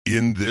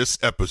begin this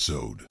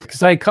episode.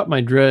 Because I cut my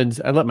dreads.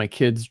 I let my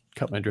kids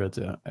cut my dreads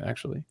out,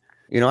 actually.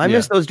 You know, I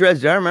miss those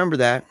dreads. I remember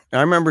that.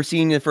 I remember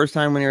seeing you the first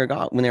time when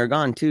they were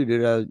gone too,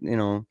 dude. You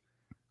know,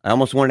 I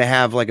almost wanted to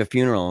have like a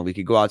funeral. We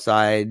could go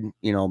outside,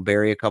 you know,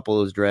 bury a couple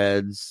of those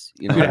dreads.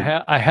 You know, Dude,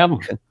 I have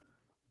them.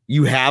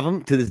 You have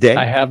them to this day?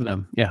 I have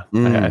them. Yeah,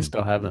 I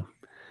still have them.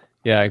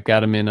 Yeah, I've got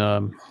them in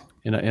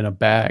a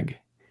bag.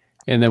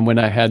 And then when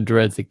I had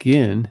dreads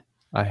again,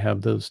 I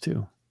have those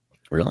too.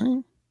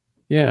 Really?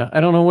 Yeah,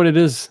 I don't know what it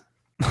is.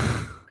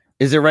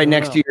 Is it right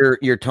next to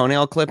your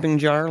toenail clipping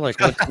jar? Like,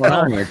 what's going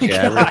on here,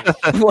 Chad?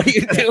 What are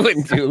you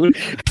doing, dude?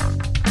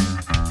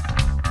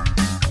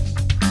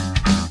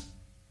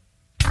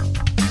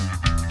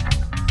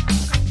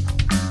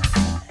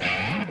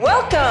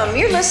 Welcome.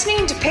 You're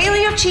listening to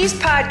Paleo Cheese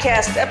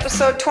Podcast,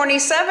 episode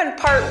 27,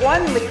 part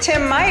 1 with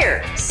Tim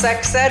Meyer.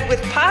 Sex ed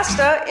with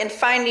pasta and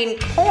finding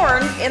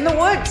porn in the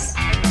woods.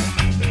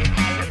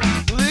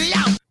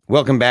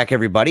 Welcome back,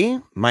 everybody.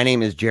 My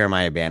name is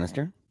Jeremiah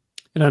Bannister.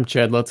 And I'm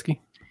Chad Lutsky.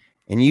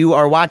 And you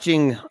are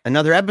watching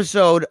another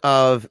episode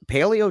of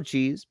Paleo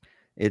Cheese.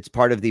 It's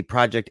part of the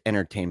Project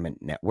Entertainment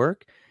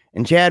Network.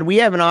 And Chad, we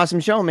have an awesome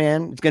show,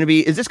 man.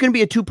 Is this going to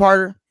be a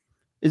two-parter?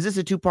 Is this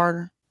a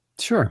two-parter?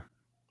 Sure.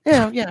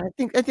 Yeah. I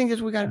think that's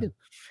what we got to do.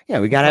 Yeah,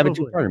 we got to have a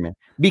two-parter, man.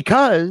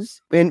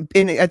 Because, and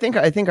I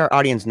think our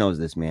audience knows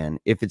this, man.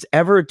 If it's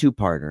ever a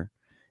two-parter,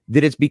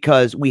 that it's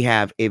because we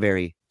have a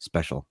very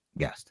special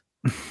guest.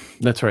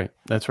 That's right.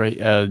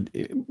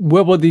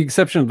 Well, with the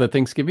exception of the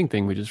Thanksgiving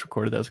thing we just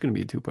recorded, that's going to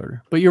be a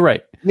two-parter. But you're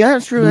right. Yeah,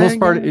 that's true. The most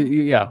part,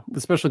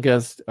 the special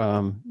guest,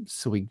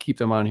 so we can keep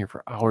them on here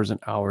for hours and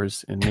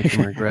hours and make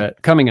them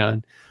regret coming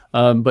on.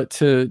 But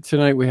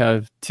tonight we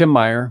have Tim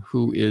Meyer,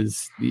 who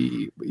is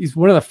he's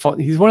one of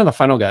the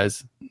Final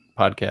Guys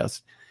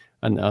podcast,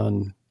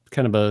 on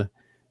kind of a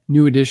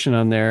new edition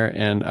on there,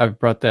 and I've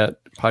brought that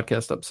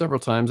podcast up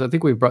several times. I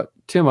think we've brought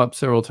Tim up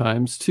several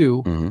times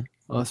too. Mm-hmm.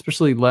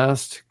 Especially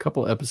last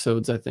couple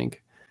episodes, I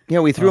think. Yeah,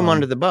 we threw him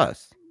under the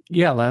bus.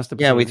 Yeah, last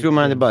episode. Yeah, we threw him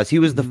under the bus. He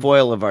was the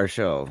foil of our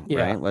show,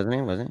 right? Wasn't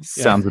he? Yeah.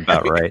 Sounds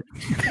about right.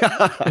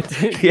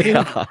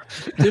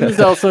 Tim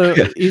is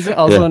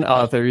also an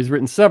author. He's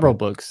written several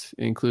books,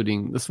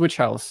 including The Switch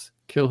House,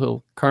 Kill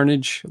Hill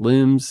Carnage,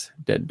 Limbs,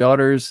 Dead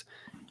Daughters,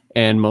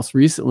 and most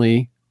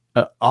recently,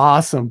 an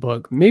awesome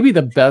book, maybe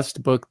the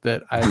best book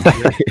that I've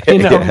read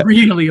in a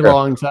really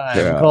long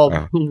time, called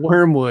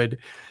Wormwood.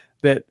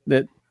 That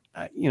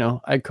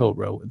I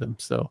co-wrote with him.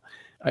 So,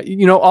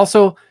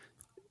 also,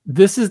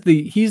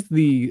 he's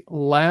the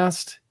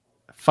last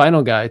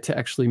Final Guy to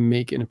actually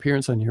make an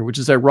appearance on here, which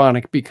is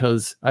ironic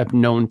because I've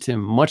known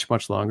Tim much,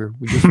 much longer.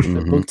 We just wrote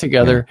the book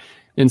together. Yeah.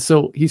 And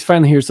so he's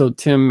finally here. So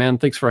Tim, man,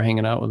 thanks for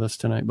hanging out with us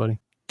tonight, buddy.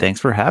 Thanks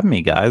for having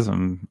me, guys.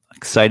 I'm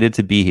excited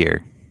to be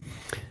here.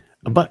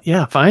 But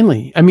yeah,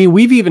 finally. I mean,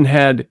 we've even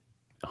had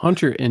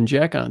Hunter and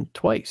Jack on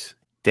twice.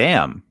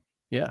 Damn.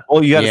 Yeah.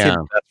 Well, you got to say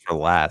the best for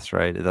last,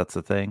 right? That's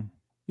the thing.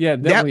 Yeah,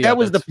 that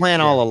was the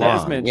plan all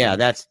along.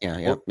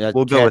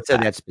 We'll go with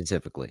that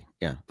specifically.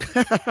 Yeah.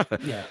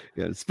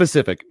 Yeah,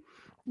 specific.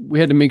 We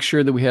had to make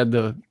sure that we had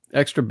the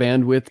extra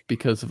bandwidth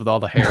because of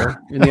all the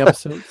hair in the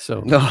episode.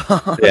 So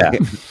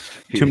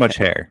too much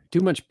hair,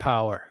 too much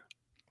power.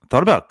 I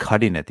thought about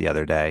cutting it the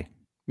other day.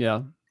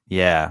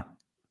 Yeah.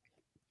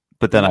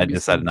 But then I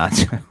decided not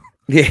to.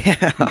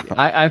 Yeah,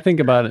 I think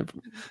about it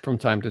from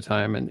time to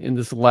time, and in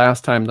this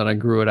last time that I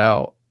grew it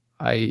out,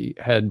 I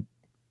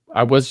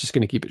was just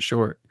going to keep it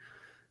short.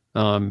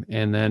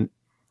 And then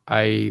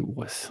I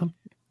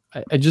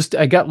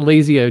got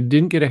lazy. I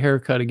didn't get a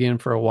haircut again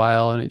for a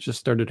while, and it just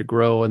started to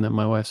grow. And then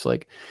my wife's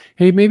like,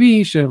 "Hey, maybe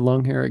you should have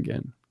long hair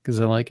again because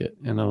I like it."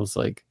 And I was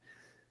like,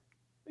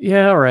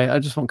 "Yeah, all right. I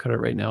just won't cut it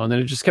right now." And then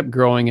it just kept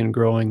growing and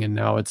growing, and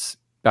now it's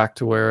back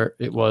to where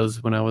it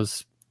was when I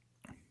was.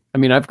 I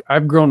mean,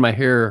 I've grown my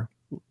hair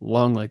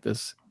long like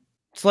this.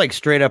 It's like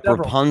straight up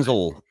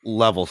Rapunzel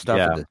level stuff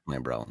at this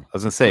point, bro. I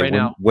was gonna say,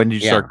 when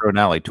did you start growing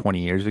out? Like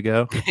 20 years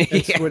ago?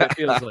 That's what it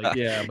feels like.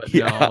 Yeah, but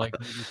no, like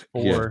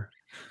maybe 4.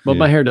 Yeah. But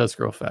my hair does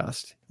grow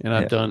fast, and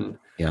I've done.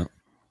 Yeah,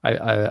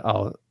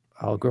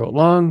 I'll grow it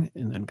long,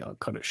 and then I'll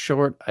cut it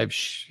short. I've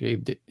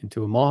shaved it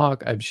into a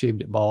mohawk. I've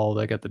shaved it bald.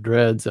 I got the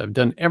dreads. I've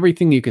done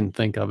everything you can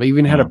think of. I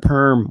even had a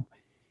perm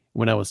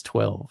when I was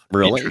 12.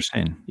 Really?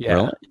 Interesting. Yeah,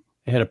 really?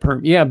 I had a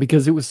perm. Yeah,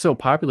 because it was so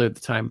popular at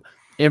the time.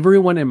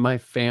 Everyone in my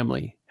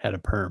family had a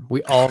perm.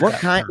 We all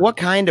what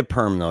kind of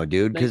perm though,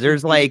 dude? Because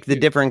there's like the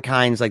different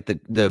kinds, like the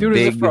big. It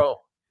was a fro.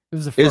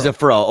 It was a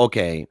fro.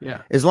 Okay.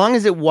 Yeah. As long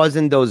as it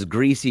wasn't those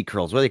greasy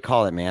curls. What do they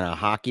call it, man? A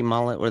hockey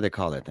mullet? What do they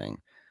call that thing?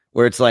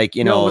 Where it's like,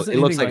 it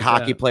looks like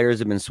hockey players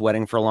have been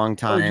sweating for a long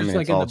time, and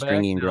it's all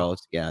stringy and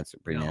gross. Yeah, it's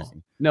pretty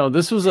nasty. No,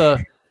 this was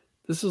like,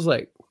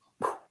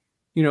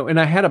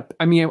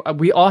 and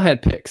we all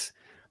had pics.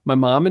 My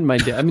mom and my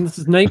dad. I mean, this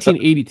is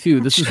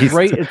 1982. This is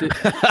right at the,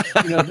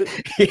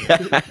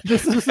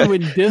 this is when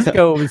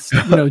disco was,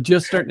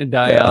 just starting to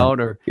die out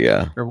or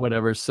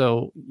whatever.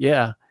 So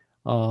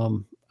I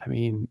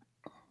mean,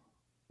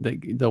 the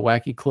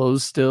wacky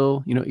clothes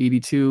still,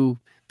 82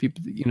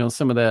 people,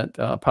 some of that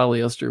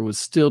polyester was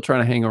still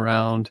trying to hang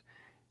around.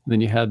 And then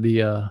you had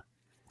the,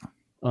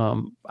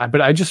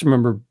 but I just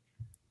remember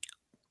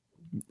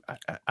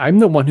I'm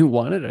the one who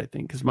wanted it, I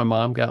think, because my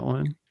mom got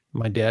one,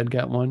 my dad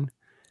got one,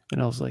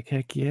 and I was like,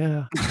 heck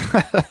yeah.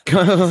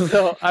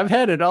 So I've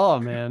had it all,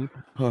 man.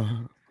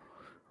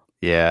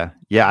 Yeah.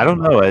 I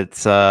don't know.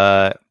 It's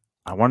I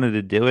wanted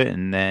to do it,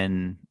 and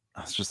then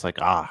I was just like,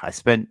 I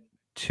spent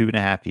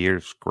 2.5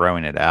 years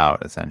growing it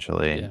out,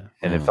 essentially,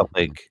 and it felt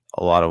like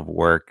a lot of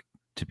work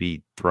to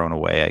be thrown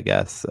away, I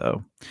guess.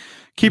 So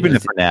keeping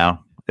it for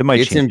now.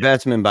 It's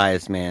investment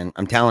bias, man.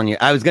 I'm telling you.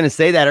 I was going to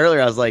say that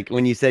earlier. I was like,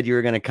 when you said you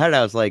were going to cut it,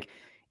 I was like,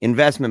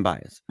 investment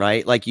bias,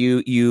 right? Like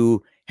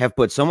you have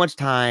put so much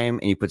time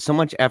and you put so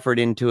much effort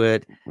into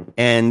it,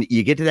 and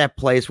you get to that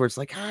place where it's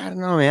like, I don't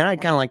know, man. I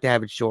kind of like to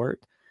have it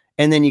short,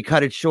 and then you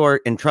cut it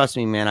short. And trust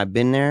me, man, I've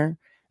been there.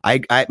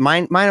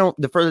 Mine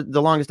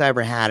the longest I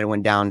ever had, it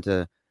went down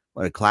to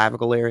a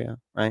clavicle area,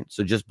 right?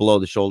 So just below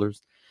the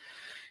shoulders,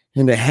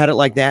 and I had it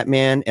like that,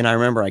 man. And I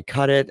remember I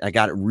cut it. I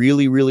got it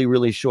really, really,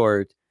 really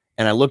short.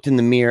 And I looked in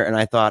the mirror and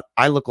I thought,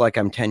 I look like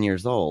I'm 10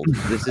 years old.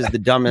 This is the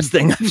dumbest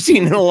thing I've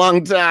seen in a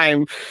long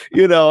time,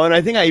 And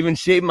I think I even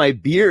shaved my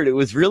beard. It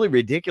was really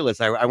ridiculous.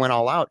 I went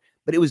all out,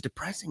 but it was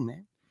depressing,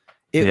 man.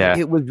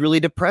 It was really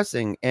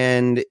depressing.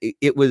 And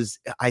it was,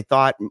 I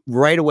thought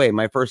right away,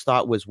 my first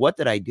thought was, what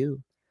did I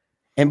do?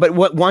 But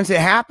once it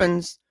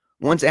happens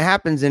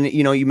and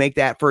you make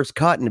that first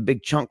cut and a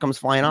big chunk comes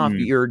flying off,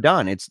 you're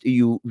done.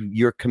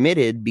 You're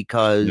committed,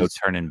 because no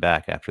turning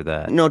back after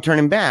that. No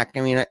turning back.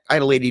 I mean, I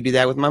had a lady do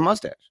that with my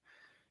mustache.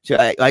 So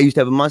I used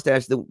to have a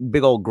mustache, the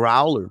big old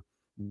growler,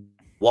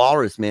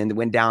 walrus, man, that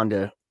went down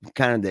to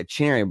kind of the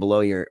chin area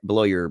below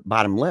your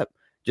bottom lip,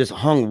 just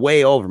hung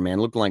way over, man,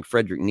 looking like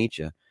Friedrich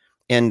Nietzsche.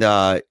 And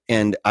I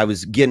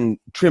was getting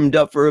trimmed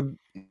up for a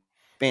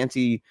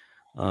fancy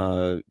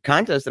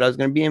contest that I was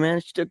going to be in,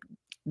 man. She took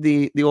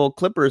the old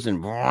clippers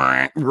and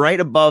right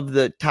above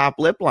the top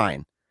lip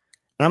line,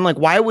 and I'm like,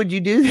 why would you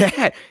do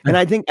that? And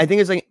I think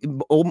it's like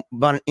about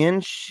 1.25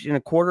 inches,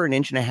 1.5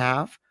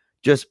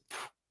 inches,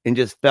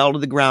 just fell to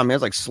the ground, man. It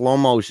was like slow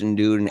motion,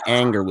 dude, and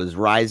anger was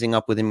rising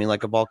up within me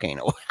like a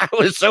volcano. I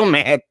was so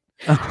mad,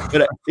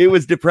 but it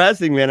was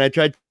depressing, man. I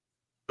tried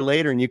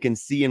later, and you can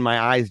see in my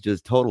eyes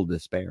just total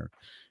despair.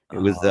 It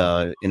was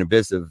an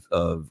abyss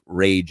of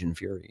rage and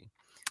fury.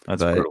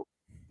 That's brutal.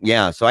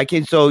 Yeah, so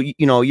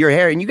your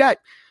hair, and you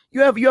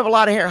have a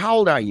lot of hair. How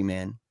old are you,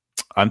 man?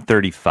 I'm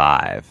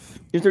 35.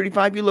 You're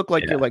 35. You look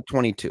like you're like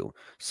 22.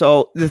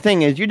 So the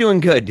thing is, you're doing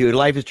good, dude.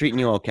 Life is treating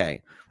you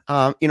okay.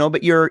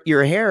 But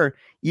your hair,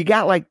 you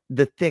got like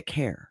the thick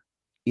hair.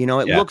 It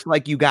looks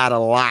like you got a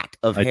lot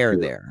of hair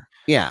there.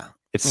 Yeah,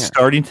 it's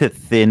starting to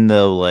thin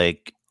though,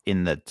 like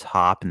in the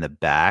top and the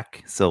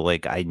back. So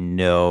like I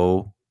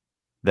know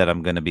that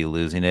I'm going to be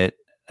losing it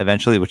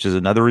eventually, which is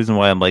another reason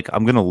why I'm like,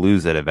 I'm gonna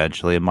lose it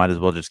eventually. I might as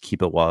well just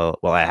keep it while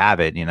I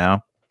have it,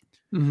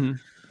 Mm-hmm.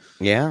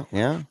 Yeah.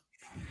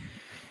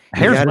 My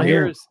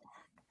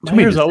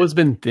hair's always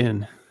been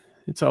thin.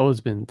 It's always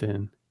been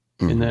thin.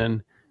 Mm-hmm. And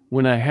then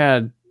when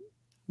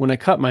I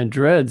cut my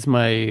dreads,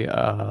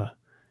 I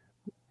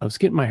was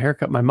getting my hair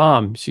cut. My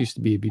mom, she used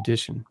to be a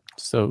beautician,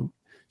 so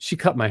she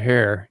cut my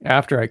hair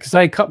after because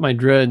I cut my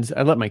dreads.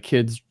 I let my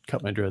kids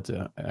cut my dreads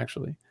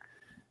actually,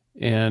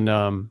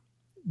 and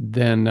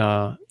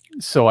then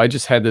so I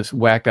just had this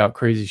whacked out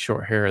crazy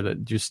short hair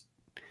that just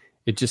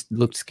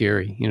looked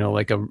scary,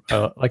 like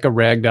a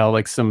rag doll,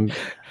 like some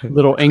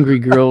little angry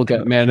girl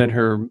got mad at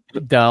her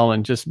doll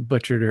and just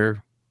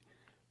butchered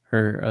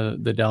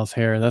the doll's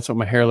hair. That's what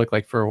my hair looked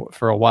like for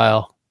a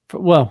while,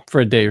 for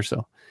a day or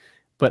so.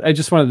 But I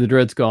just wanted the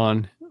dreads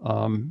gone,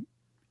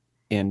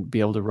 and be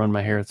able to run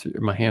my hand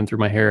through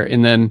my hair.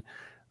 And then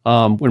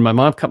when my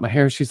mom cut my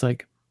hair, she's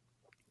like,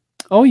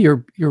 "Oh,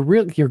 you're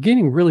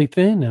getting really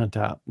thin on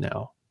top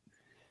now."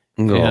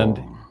 No.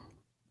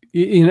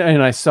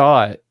 And I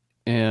saw it,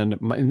 and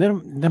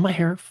then my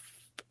hair,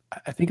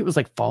 I think it was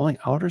like falling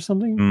out or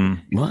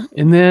something. What?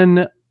 And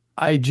then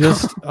I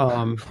just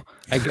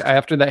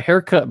after that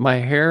haircut, my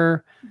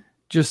hair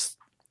just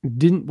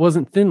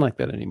wasn't thin like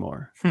that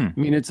anymore. I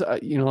mean, it's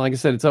like I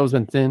said, it's always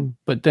been thin,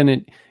 but then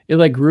it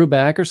like grew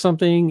back or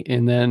something,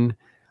 and then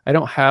I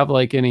don't have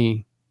like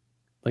any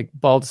like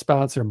bald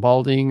spots or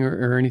balding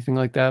or anything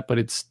like that, but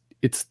it's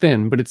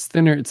thin, but it's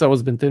thinner. It's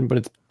always been thin, but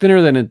it's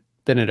thinner than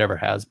it ever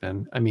has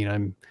been. I mean,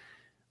 I'm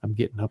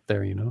getting up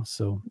there,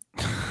 so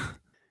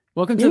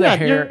welcome to the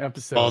hair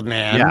episode. Old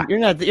man. Yeah. You're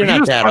not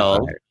that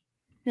old.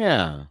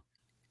 Yeah.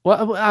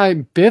 Well,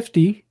 I'm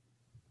 50.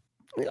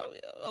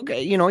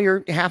 Okay,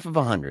 you're half of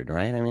 100,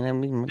 right? I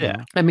mean,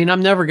 yeah. I mean,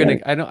 I'm never gonna.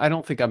 I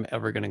don't think I'm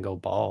ever gonna go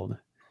bald.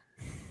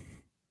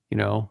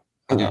 No.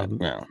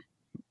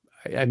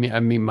 I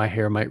mean, my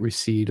hair might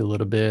recede a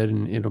little bit,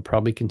 and it'll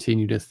probably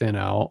continue to thin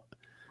out.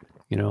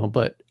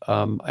 But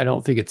I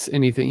don't think it's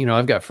anything.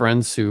 I've got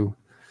friends who.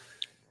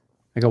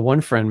 I got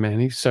one friend, man.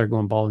 He started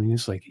going bald, and he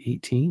was like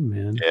 18,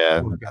 man.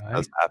 Yeah, that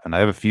does happen. I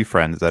have a few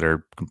friends that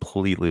are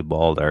completely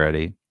bald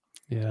already.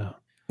 Yeah.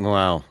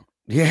 Wow.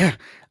 Yeah.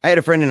 I had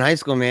a friend in high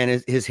school,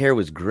 man. His hair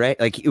was gray.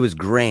 Like it was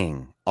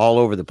graying all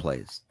over the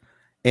place.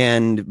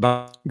 And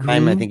by the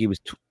time I think he was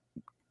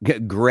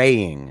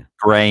graying.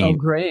 Oh,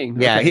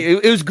 graying. Yeah. Okay.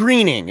 It was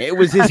greening.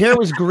 His hair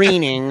was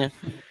greening.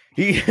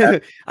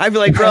 I'd be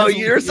like, bro,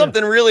 there's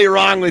something really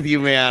wrong with you,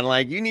 man.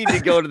 Like you need to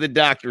go to the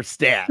doctor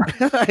stat.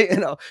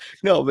 It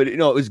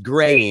was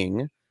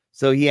graying.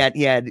 So he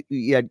had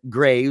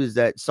gray. He was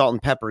that salt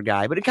and pepper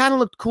guy, but it kind of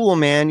looked cool,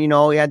 man. He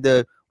had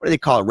the, what do they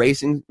call it?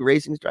 Racing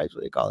stripes.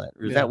 What do they call that?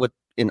 Or is that what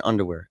in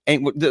underwear?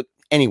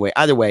 Anyway,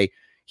 either way,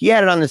 he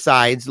had it on the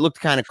sides. It looked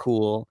kind of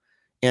cool.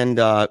 And,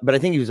 but I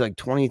think he was like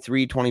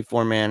 23,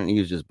 24, man. And he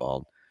was just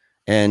bald.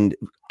 And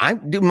I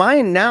do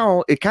mine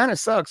now. It kind of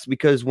sucks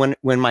because when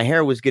my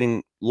hair was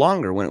getting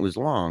longer, when it was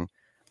long,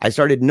 I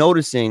started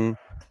noticing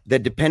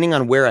that depending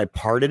on where I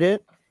parted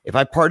it, if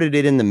I parted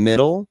it in the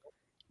middle,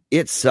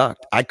 it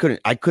sucked. I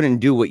couldn't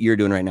do what you're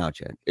doing right now,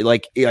 Chad.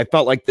 I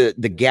felt like the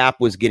gap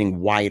was getting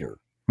wider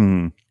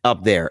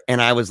up there.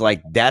 And I was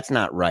like, that's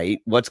not right.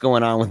 What's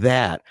going on with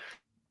that?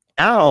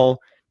 Now,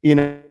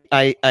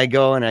 I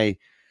go and I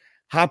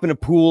hop in a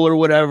pool or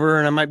whatever,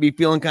 and I might be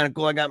feeling kind of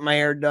cool. I got my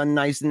hair done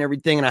nice and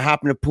everything, and I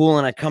hop in a pool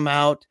and I come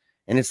out,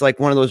 and it's like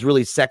one of those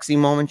really sexy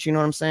moments, you know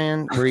what I'm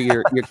saying? Where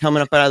you're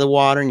coming up out of the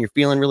water and you're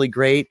feeling really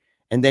great,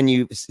 and then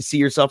you see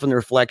yourself in the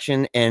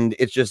reflection, and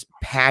it's just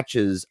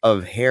patches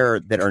of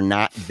hair that are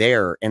not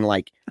there, and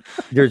like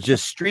there's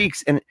just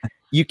streaks, and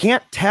you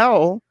can't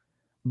tell,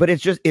 but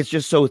it's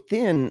just so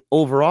thin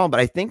overall. But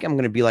I think I'm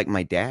gonna be like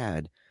my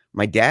dad.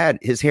 My dad,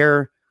 his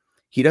hair,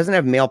 he doesn't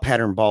have male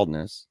pattern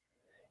baldness.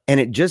 And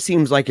it just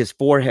seems like his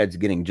forehead's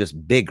getting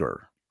just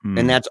bigger.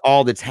 And that's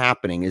all that's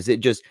happening is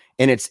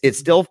it's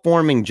still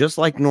forming just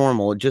like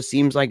normal. It just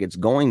seems like it's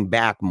going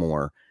back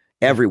more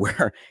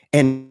everywhere.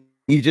 And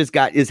you just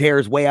got his hair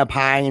is way up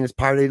high and it's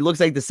it looks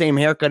like the same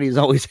haircut he's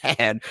always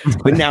had.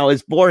 But now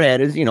his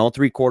forehead is,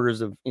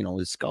 3/4 of,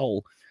 his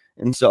skull.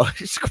 And so,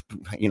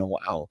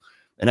 wow.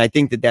 And I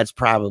think that's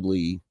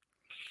probably,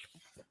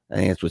 I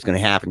think that's what's going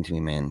to happen to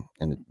me, man.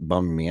 And it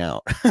bummed me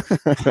out.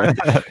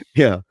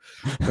 Yeah.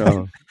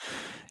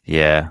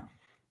 Yeah.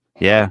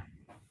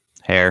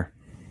 Hair.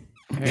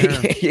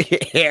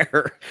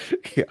 Hair.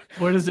 Yeah.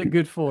 What is it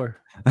good for?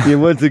 Yeah,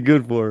 what's it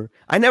good for?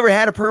 I never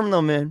had a perm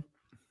though, man.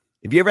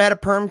 Have you ever had a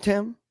perm,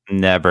 Tim?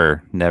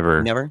 Never.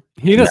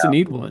 He doesn't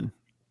need one.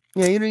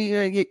 Yeah,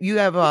 you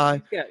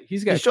have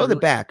he's got show the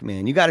back,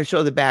 man. You got to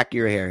show the back of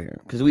your hair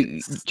here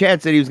because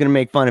Chad said he was going to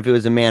make fun if it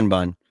was a man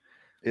bun.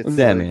 What's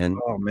that, man?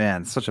 Oh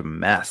man, it's such a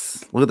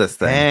mess. Look at this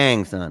thing.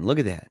 Dang, son, look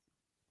at that.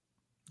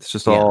 It's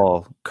just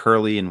all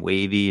curly and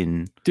wavy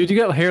and. Dude, you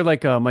got hair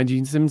like my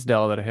Gene Simmons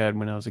doll that I had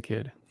when I was a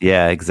kid.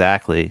 Yeah,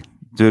 exactly,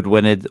 dude.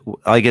 When it's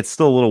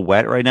still a little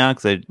wet right now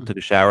because I took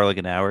a shower like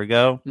an hour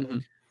ago,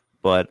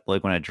 but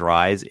like when it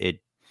dries,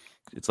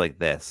 it's like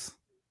this.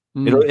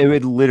 It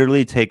would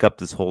literally take up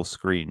this whole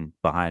screen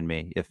behind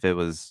me if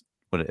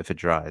it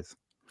dries.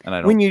 And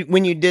I don't.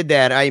 When you did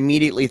that, I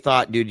immediately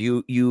thought, dude,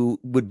 you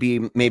would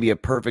be maybe a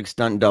perfect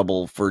stunt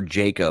double for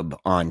Jacob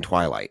on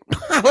Twilight.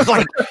 I was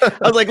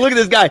like, look at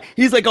this guy.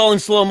 He's like all in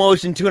slow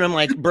motion too, and I'm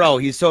like, bro,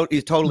 he's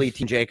totally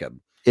Team Jacob.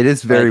 It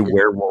is very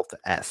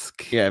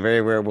werewolf-esque. Yeah,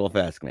 very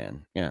werewolf-esque,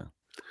 man. Yeah.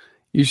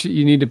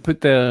 You need to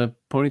put the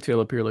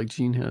ponytail up here like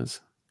Gene has.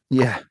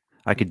 Yeah,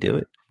 I could do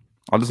it.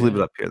 I'll just leave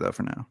it up here though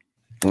for now.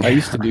 I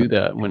used to do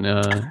that when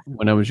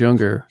I was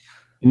younger.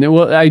 And then,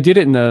 I did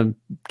it in the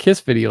Kiss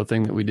video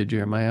thing that we did,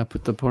 Jeremiah. I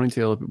put the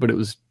ponytail up, but it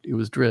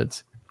was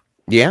dreads.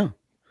 Yeah,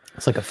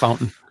 it's like a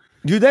fountain.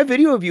 Dude, that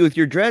video of you with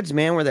your dreads,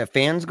 man, where that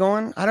fan's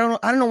going, I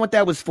don't know what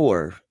that was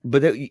for,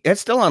 but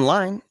it's still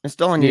online. It's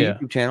still on your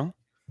YouTube channel.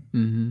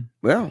 Mm-hmm.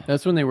 Well,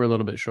 that's when they were a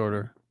little bit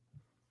shorter.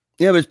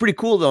 Yeah, but it's pretty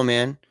cool though,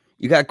 man.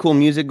 You got cool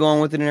music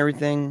going with it and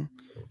everything.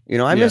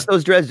 I miss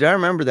those dreads. Dude. I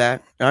remember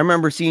that. I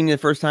remember seeing you the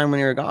first time when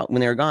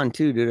they were gone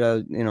too,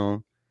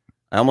 dude.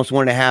 I almost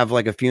wanted to have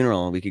like a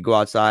funeral. We could go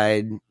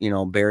outside,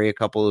 bury a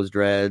couple of those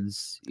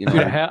dreads. Dude,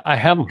 I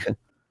have them.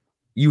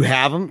 You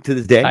have them to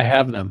this day? I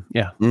have them.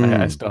 Yeah,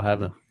 I still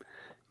have them.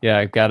 Yeah,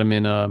 I got them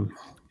in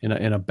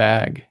a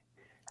bag,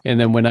 and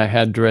then when I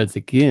had dreads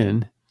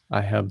again,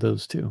 I have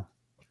those too.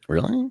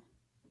 Really?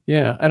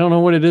 Yeah, I don't know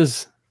what it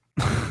is.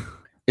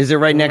 Is it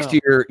right next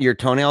to your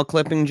toenail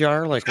clipping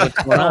jar? Like,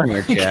 what's going on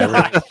here, Chad?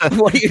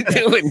 What are you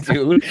doing,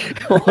 dude?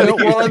 I'm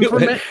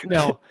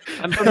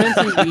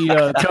fermenting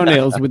the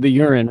toenails with the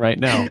urine right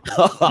now.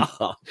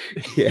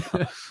 Yeah.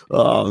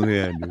 Oh,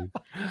 man, dude.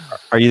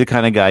 Are you the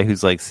kind of guy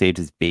who's like saved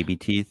his baby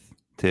teeth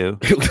too?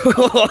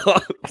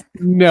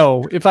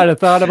 No. If I'd have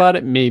thought about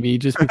it, maybe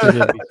just because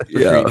of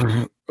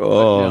yeah.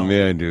 Oh,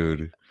 man,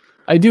 dude.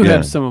 I do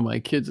have some of my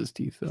kids'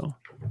 teeth, though.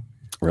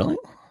 Really?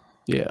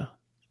 Yeah.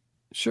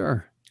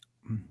 Sure.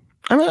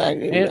 I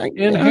mean,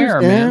 and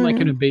hair, man, like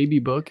in a baby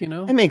book,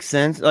 It makes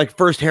sense. Like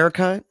first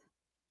haircut.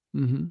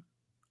 Mm-hmm.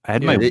 I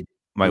had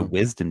my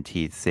wisdom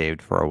teeth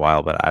saved for a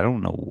while, but I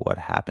don't know what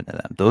happened to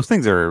them. Those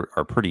things are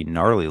pretty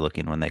gnarly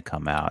looking when they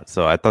come out.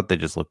 So I thought they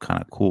just looked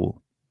kind of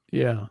cool.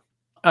 Yeah.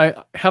 I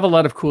have a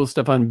lot of cool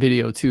stuff on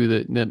video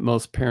too that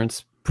most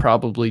parents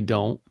probably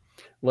don't.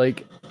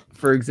 Like,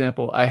 for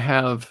example, I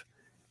have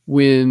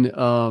when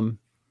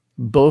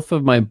both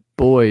of my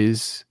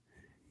boys,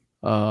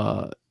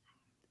 I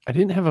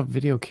didn't have a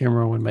video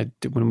camera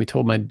when we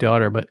told my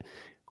daughter, but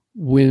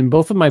when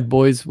both of my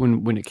boys,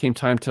 when it came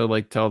time to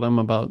like tell them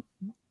about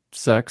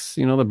sex,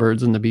 the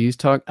birds and the bees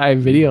talk, I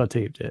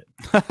videotaped it.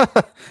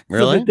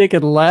 Really? So that they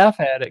could laugh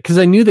at it, because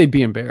I knew they'd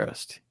be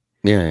embarrassed.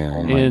 Yeah.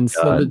 And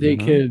so that they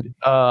could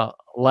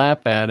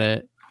laugh at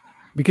it.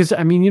 Because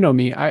I mean, you know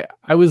me, I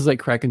was like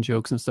cracking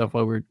jokes and stuff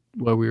while we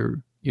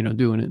were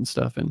doing it and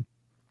stuff, and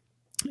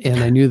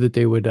I knew that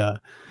they would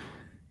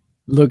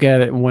look at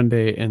it one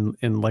day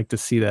and like to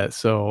see that.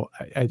 So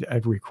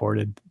I've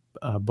recorded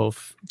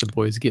both the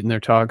boys getting their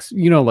talks,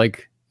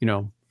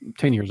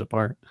 10 years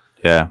apart.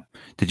 Yeah.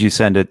 Did you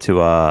send it to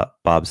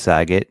Bob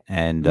Saget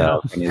and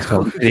No.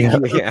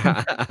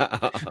 Yeah.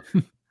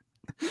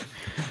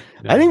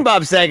 I think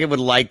Bob Saget would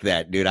like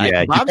that, dude.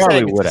 Yeah, Bob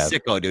Saget's a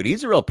sicko, dude.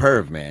 He's a real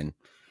perv, man.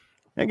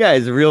 That guy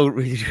is a real.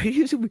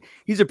 He's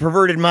a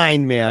perverted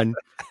mind, man.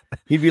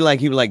 He'd be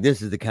like,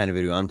 this is the kind of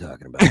video I'm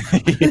talking about.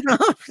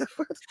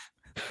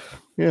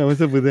 Yeah,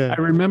 what's up with that?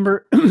 I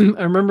remember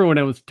when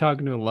I was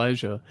talking to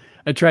Elijah,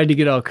 I tried to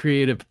get all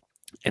creative,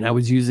 and I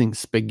was using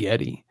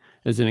spaghetti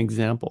as an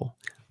example,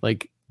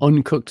 like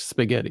uncooked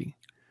spaghetti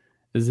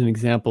as an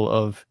example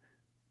of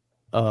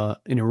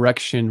an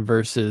erection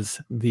versus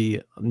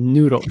the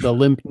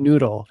limp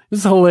noodle. It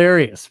was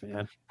hilarious,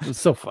 man. It was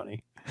so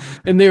funny.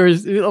 And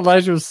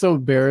Elijah was so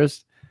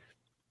embarrassed.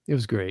 It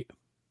was great.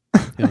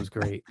 Dude,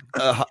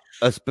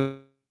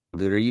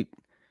 are you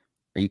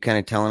kind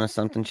of telling us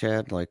something,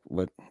 Chad? Like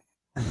what?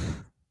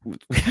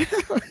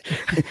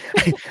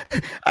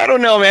 I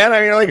don't know, man.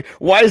 I mean, like,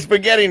 why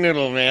spaghetti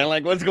noodle, man?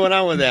 Like, what's going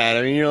on with that?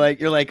 I mean, you're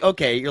like,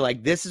 okay,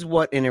 this is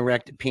what an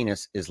erect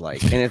penis is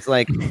like, and it's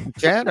like,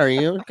 Chad, are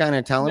you kind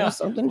of telling us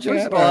something,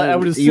 Chad? I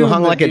would assume you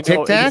hung like a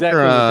Tic Tac,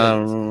 exactly.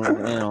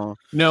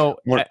 No.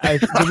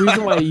 The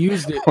reason why I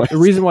used it,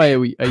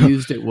 I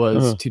used it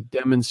was to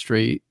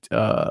demonstrate.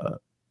 Oh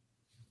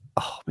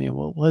man,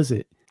 what was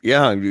it?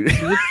 Yeah, dude.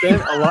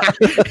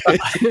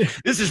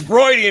 This is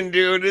Freudian,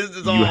 dude. This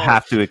is all. You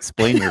have to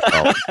explain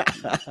yourself.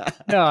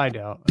 No, I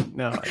don't.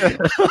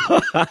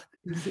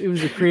 It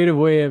was a creative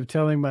way of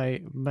telling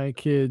my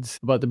kids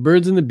about the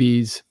birds and the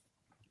bees.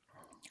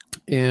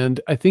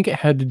 And I think it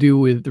had to do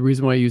with the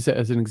reason why I use that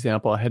as an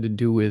example. I had to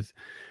do with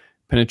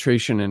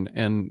penetration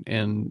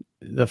and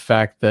the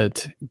fact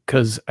that,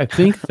 because I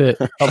think that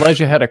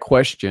Elijah had a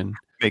question.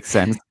 Makes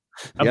sense.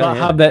 About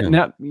how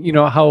that,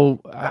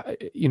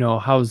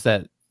 how's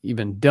that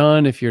even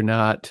done if you're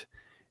not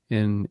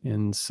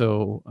and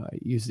so I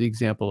use the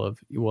example of,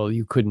 well,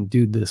 you couldn't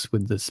do this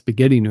with the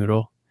spaghetti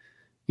noodle,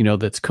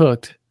 that's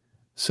cooked,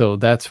 so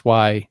that's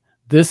why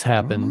this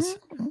happens,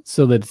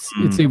 so that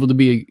it's able to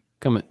be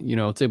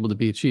it's able to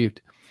be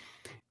achieved.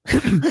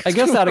 I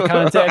guess out of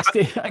context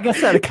we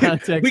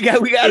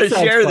got to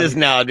share this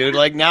now, dude.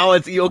 Like, now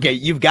it's okay,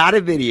 you've got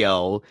a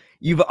video,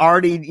 you've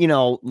already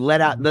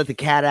let the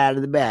cat out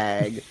of the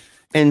bag.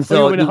 And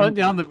so we're going to hunt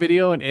down the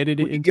video and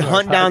edit it.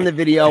 Down the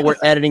video. We're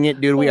editing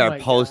it, dude. We are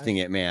posting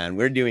it, man.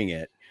 We're doing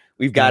it.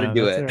 We've got to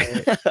do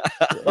it. Right.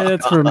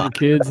 That's for my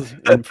kids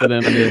and for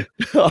them to.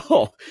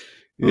 Oh,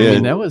 yeah.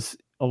 And that was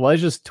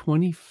Elijah's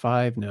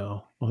 25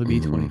 now. Well, he'll be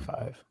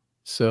 25.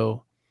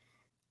 So,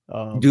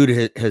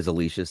 dude, has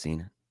Alicia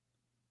seen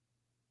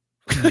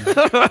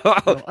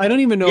it? I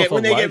don't even know if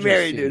when they get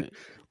married, dude.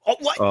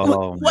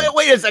 Oh, what?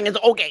 Wait a second.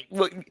 Okay,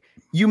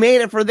 you made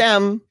it for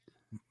them.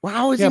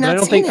 Wow, but I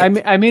don't think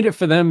I made it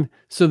for them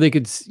so they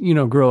could,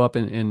 grow up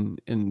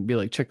and be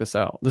like, check this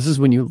out. This is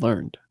when you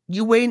learned.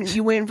 You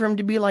waiting for him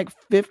to be like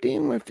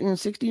 50,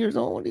 60 years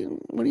old?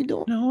 What are you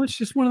doing? No, it's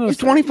just one of those. He's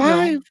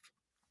 25.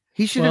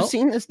 He should have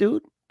seen this,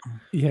 dude.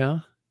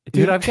 Yeah,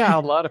 dude, I've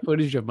got a lot of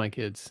footage of my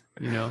kids.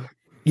 Yeah,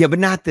 but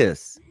not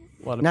this.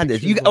 Not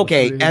this.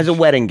 As a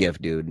wedding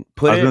gift, dude.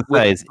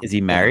 Is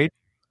he married?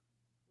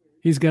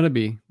 He's gonna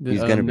be. He's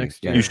gonna be.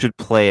 Yeah. You should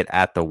play it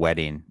at the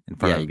wedding in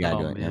front of you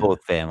gotta do it,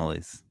 both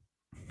families.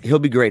 He'll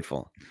be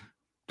grateful.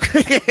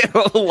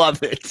 He'll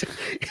love it.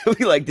 He'll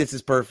be like, "This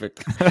is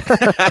perfect."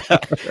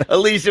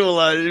 Alicia will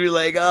love it. She'll be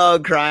like,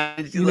 "Oh,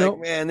 crying." She's like,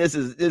 "Man, this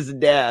is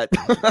dad."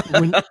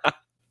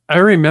 I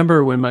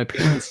remember when my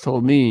parents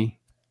told me,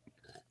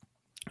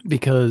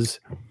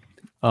 because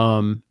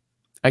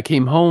I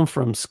came home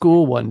from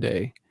school one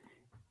day,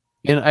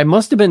 and I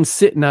must have been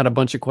sitting on a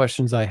bunch of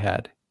questions I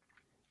had.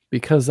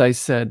 Because I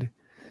said,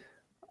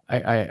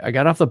 I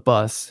got off the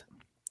bus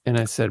and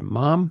I said,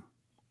 Mom,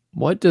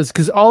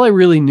 because all I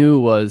really knew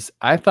was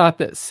I thought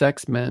that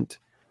sex meant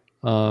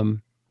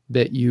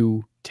that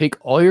you take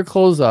all your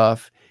clothes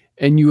off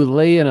and you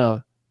lay in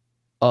a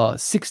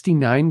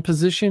 69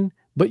 position,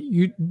 but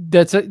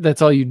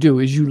that's all you do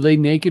is you lay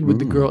naked with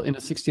the girl in a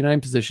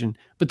 69 position,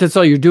 but that's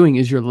all you're doing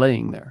is you're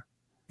laying there.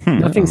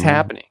 Nothing's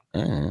happening.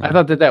 I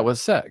thought that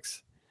was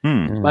sex.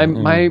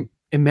 My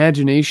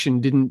imagination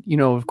didn't,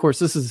 of course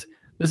this is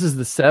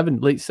the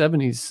late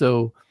 70s,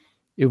 so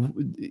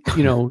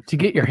to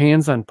get your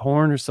hands on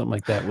porn or something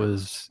like that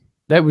was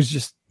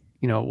just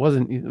you know, it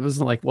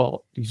wasn't like,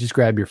 well, you just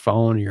grab your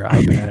phone or your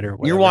iPad or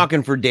whatever. You're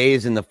walking for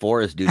days in the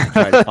forest, dude, to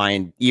try to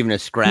find even a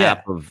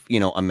scrap of, you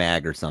know, a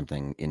mag or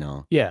something, you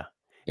know. Yeah.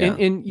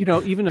 And you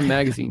know, even a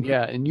magazine.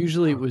 Yeah. And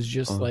usually it was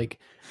just like,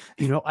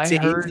 you know, I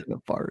heard in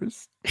the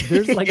forest.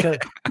 There's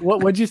like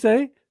what'd you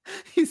say?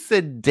 He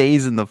said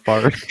days in the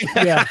forest.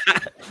 Yeah.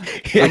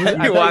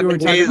 You're walking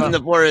days in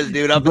the forest,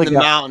 dude, up in the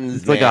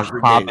mountains. It's like a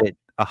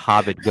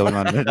hobbit going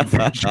on an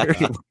adventure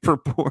for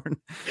porn.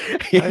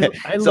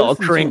 It's all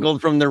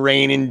crinkled from the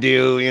rain and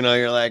dew. You know,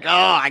 you're like, oh,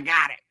 I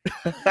got it.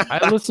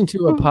 I listened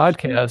to a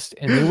podcast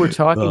and they were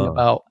talking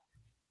about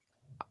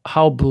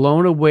how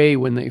blown away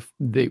when they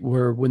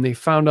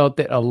found out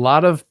that a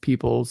lot of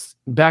people's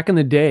back in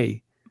the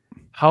day,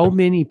 how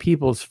many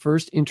people's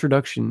first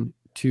introduction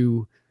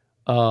to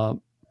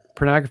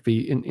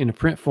pornography in a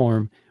print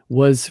form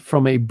was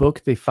from a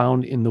book they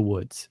found in the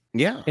woods.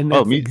 Yeah. And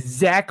that's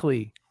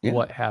exactly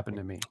what happened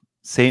to me.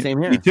 Same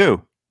here. Me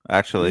too,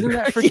 actually. Isn't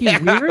that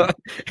freaking weird?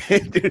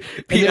 Dude,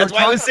 that's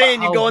why I was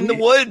saying you go in the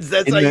woods.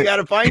 That's how you got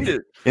to find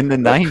it. In the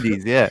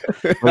 90s, yeah.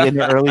 Like in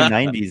the early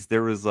 90s,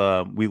 there was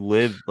we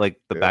lived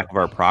like the back of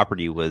our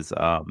property was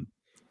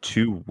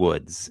 2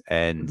 woods,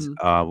 and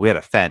we had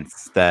a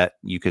fence that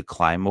you could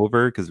climb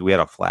over because we had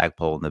a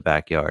flagpole in the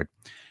backyard,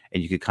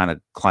 and you could kind of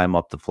climb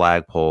up the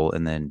flagpole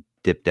and then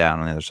dip down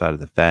on the other side of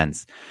the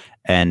fence.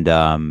 And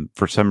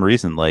for some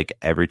reason, like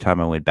every time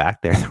I went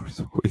back there, there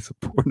was always a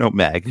porno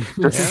mag.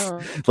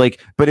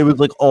 Like, but it was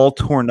like all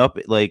torn up.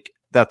 Like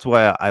that's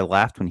why I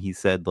laughed when he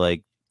said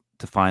like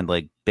to find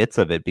like bits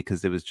of it,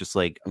 because it was just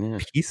like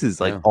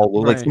pieces, like all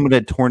over. Like someone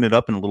had torn it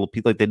up in a little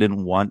piece. Like they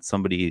didn't want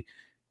somebody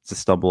to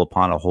stumble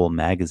upon a whole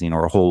magazine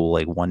or a whole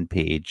like one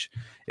page.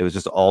 It was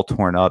just all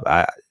torn up.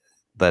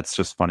 That's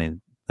just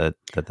funny.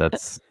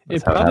 That's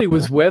it probably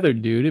was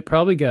weathered, dude. It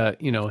probably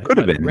got, you know, could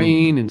have been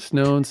rain and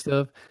snow and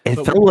stuff. It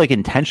felt like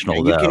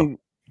intentional though.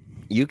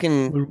 You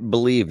can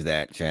believe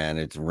that, Chad.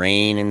 It's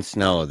rain and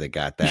snow that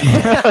got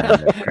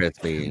that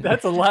crispy.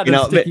 That's a lot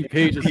of sticky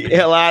pages.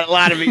 Yeah, a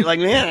lot of it.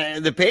 Like,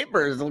 man, the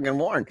paper is looking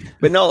worn.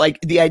 But no,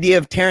 like the idea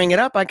of tearing it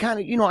up, I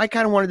kind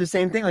of wanted the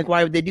same thing. Like,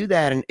 why would they do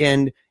that?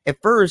 And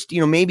at first, you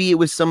know, maybe it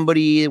was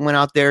somebody that went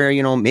out there.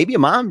 You know, maybe a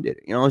mom did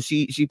it. You know,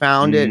 she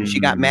found it and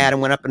she got mad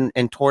and went up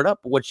and tore it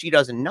up. But what she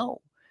doesn't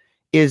know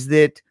is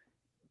that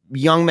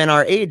young men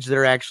our age that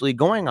are actually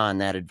going on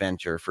that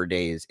adventure for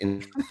days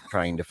in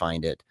trying to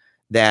find it.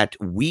 That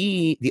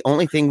the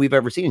only thing we've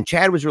ever seen, and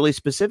Chad was really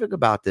specific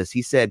about this.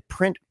 He said, a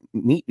print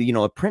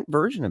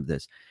version of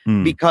this,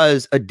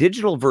 because a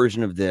digital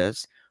version of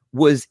this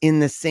was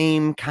in the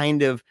same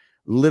kind of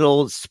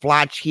little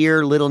splotch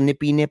here, little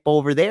nippy nip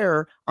over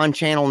there on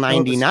channel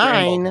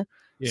 99.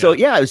 So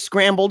yeah, it was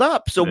scrambled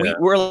up. So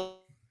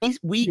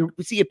we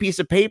see a piece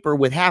of paper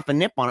with half a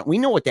nip on it. We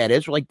know what that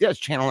is. We're like, this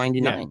channel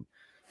 99. Yeah.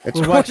 That's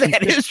what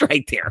that is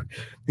right there.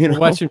 You know,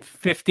 watching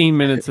 15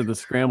 minutes of the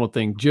scramble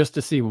thing just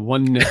to see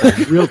one nipple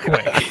real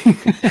quick.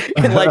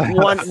 And like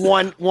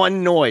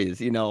one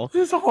noise, you know.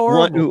 This is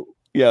horrible.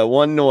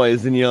 One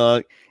noise, and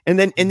you're and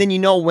then you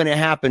know when it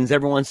happens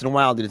every once in a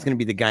while that it's gonna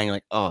be the guy, and you're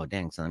like, oh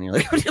dang son. You're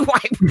like,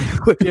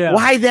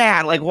 why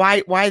that? Like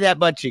why that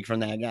butt cheek from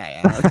that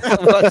guy?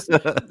 What's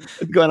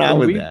going on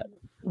with that?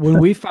 When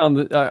we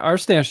found our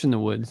stash in the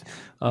woods,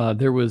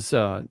 there was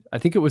I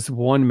think it was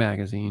one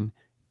magazine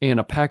and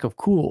a pack of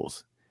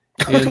Cools,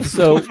 and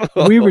so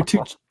we were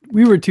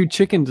too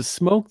chicken to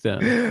smoke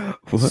them.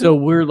 What? So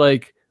we're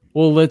like,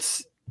 well,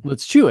 let's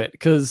chew it,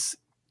 because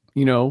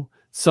you know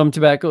some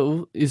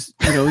tobacco is,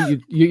 you know,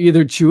 you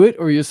either chew it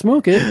or you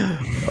smoke it.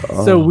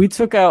 So we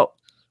took out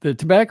the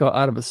tobacco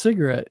out of a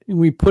cigarette and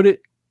we put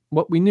it,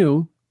 what we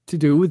knew to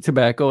do with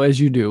tobacco, as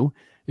you do,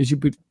 is you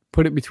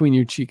put it between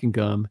your cheek and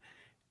gum,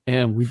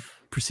 and we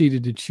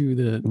proceeded to chew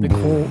the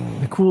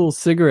cool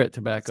cigarette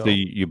tobacco. So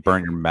you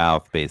burn your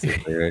mouth,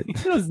 basically, right?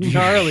 It was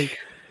gnarly.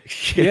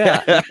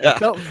 Yeah,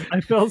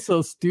 I felt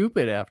so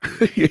stupid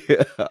after.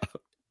 Yeah,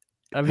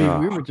 I mean,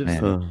 we were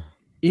just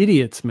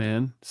idiots,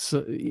 man.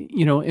 So,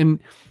 you know, and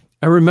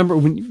I remember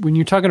when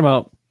you're talking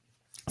about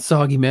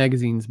soggy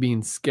magazines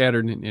being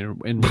scattered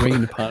and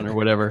rained upon or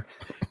whatever,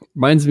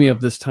 reminds me of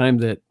this time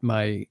that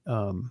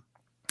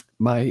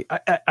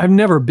I've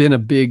never been a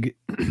big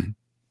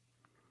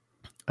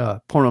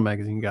porno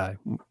magazine guy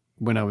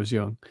when I was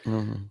young.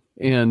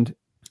 And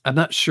I'm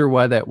not sure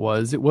why that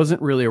was. It wasn't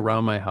really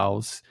around my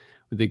house,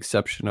 with the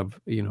exception of,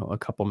 you know, a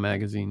couple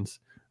magazines,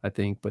 I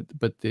think, but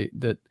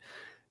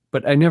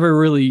I never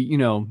really, you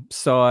know,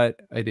 saw it.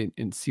 I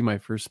didn't see my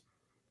first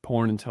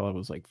porn until I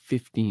was like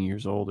 15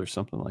 years old or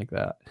something like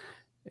that.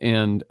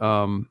 And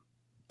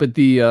but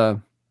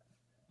oh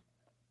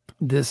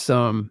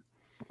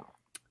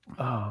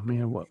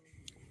man, what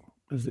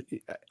was it?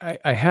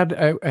 I had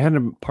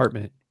an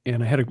apartment,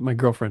 and my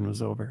girlfriend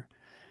was over,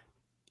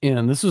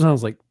 and this was when I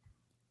was like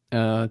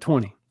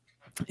 20,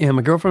 and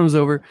my girlfriend was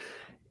over,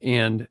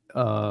 and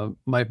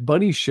my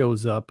buddy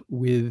shows up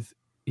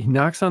he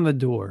knocks on the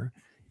door,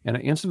 and I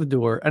answer the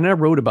door, and I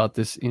wrote about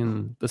this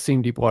in The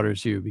Same Deep Water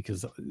as You,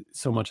 because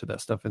so much of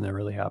that stuff in there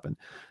really happened.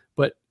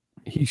 But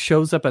he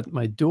shows up at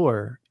my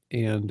door,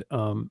 and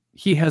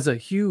he has a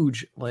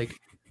huge, like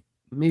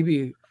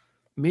maybe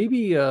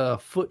a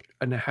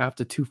 1.5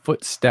 to 2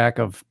 foot stack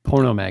of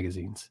porno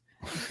magazines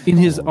in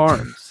his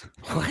arms.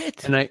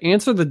 What? And I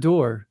answer the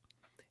door,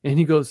 and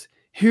he goes,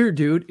 "Here,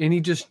 dude," and he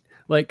just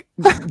like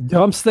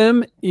dumps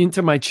them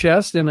into my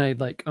chest, and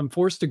I'm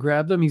forced to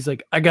grab them. He's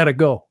like, "I gotta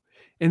go,"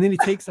 and then he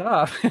takes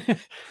off,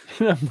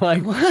 and I'm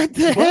like, "What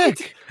the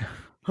heck?"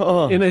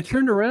 Oh. And I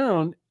turned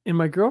around, and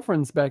my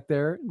girlfriend's back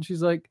there, and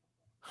she's like,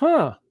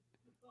 "Huh,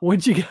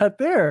 what you got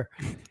there?"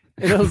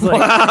 And I was like,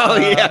 "Wow,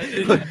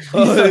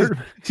 yeah."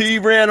 He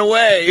ran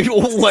away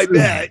like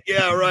that.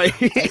 Yeah, right.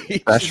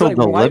 Special like,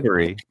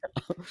 delivery.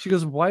 She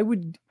goes, "Why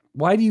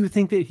do you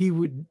think that he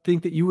would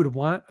think that you would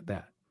want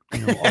that?"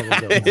 You know, all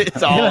of those.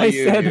 It's all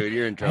you, said, dude.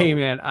 You're in trouble. "Hey,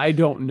 man, I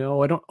don't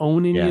know. I don't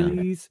own any of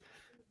these."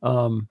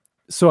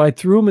 So I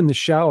threw them in the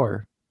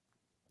shower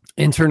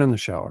and turned on the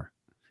shower,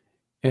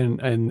 and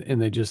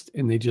they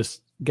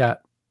just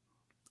got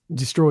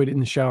destroyed in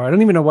the shower. I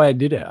don't even know why I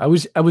did it. I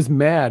was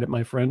mad at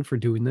my friend for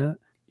doing that.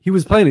 He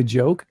was playing a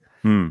joke,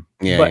 but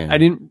I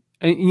didn't,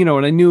 and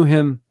I knew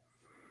him,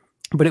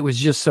 but it was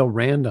just so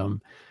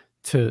random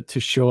to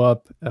show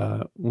up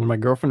when my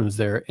girlfriend was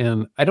there,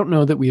 and I don't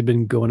know that we had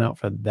been going out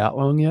for that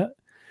long yet.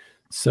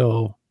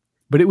 So,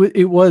 but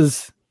it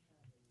was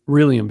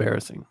really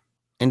embarrassing.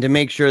 And to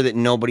make sure that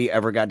nobody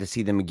ever got to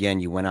see them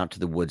again, you went out to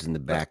the woods in the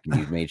back and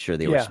you made sure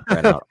they were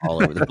spread out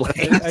all over the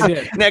place. I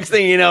did. Next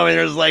thing you know,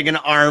 there's like an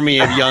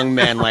army of young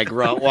men like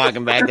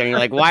walking back there. And you're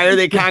like, "Why are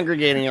they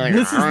congregating?" You're like,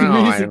 "This is the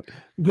reason.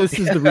 This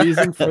is the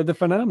reason for the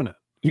phenomenon."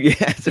 Yeah,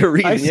 it's a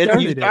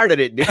reason. You started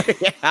it, dude.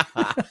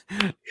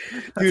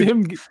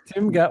 Dude.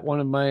 Tim got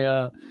one of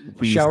my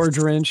shower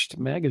drenched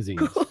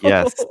magazines.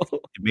 Yes, you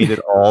made it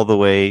all the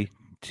way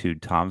to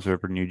Toms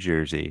River, New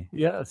Jersey.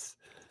 Yes.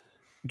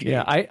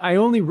 Yeah,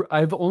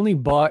 I've only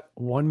bought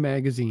one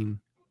magazine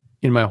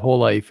in my whole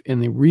life,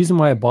 and the reason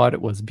why I bought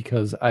it was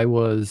because I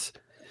was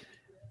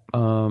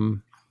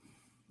going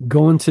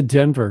to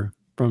Denver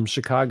from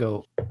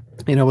Chicago,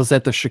 and I was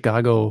at the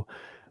Chicago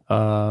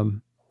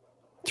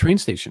train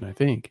station, I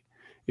think,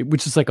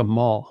 which is like a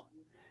mall,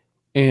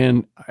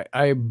 and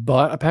I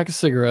bought a pack of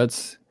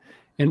cigarettes,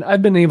 and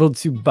I've been able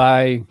to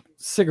buy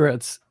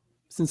cigarettes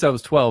since I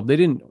was 12. They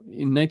didn't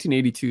in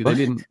 1982. They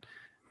didn't.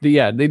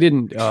 They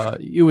didn't.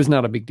 It was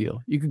not a big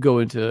deal. You could go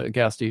into a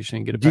gas station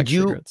and get a pack of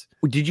cigarettes.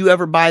 Did you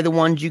ever buy the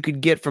ones you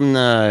could get from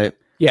the?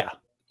 Yeah.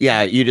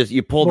 Yeah,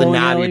 you pull the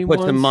knob, you put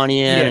some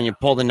money in, and you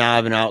pull the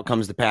knob, and out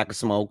comes the pack of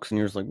smokes, and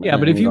you're just like, yeah.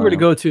 But if you were to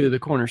go to the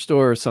corner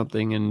store or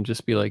something and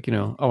just be like,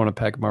 I want a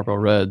pack of Marlboro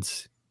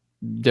Reds,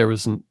 there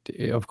wasn't.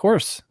 Of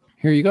course,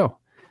 here you go.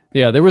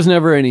 Yeah, there was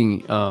never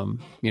any,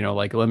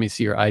 like, let me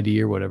see your ID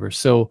or whatever.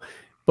 So,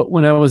 but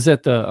when I was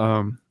at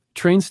the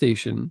train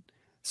station,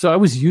 so I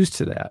was used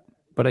to that.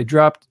 But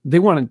they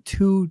wanted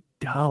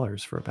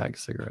 $2 for a pack of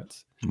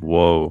cigarettes.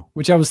 Whoa.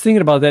 Which I was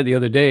thinking about that the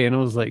other day, and I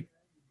was like,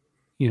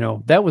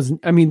 that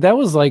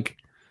was like,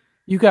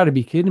 you got to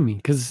be kidding me.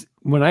 Because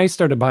when I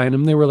started buying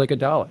them, they were like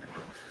 $1.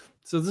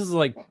 So this is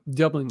like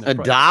doubling the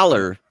price.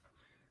 $1?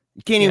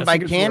 You can't even buy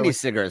candy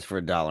cigarettes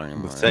for $1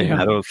 anymore.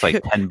 That was like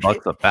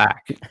 $10 a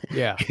pack.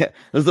 Yeah.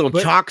 Those little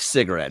chalk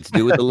cigarettes,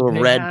 dude, with the little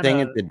red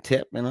thing at the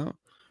tip,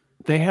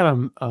 They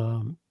had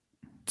some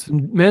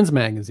men's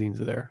magazines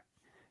there.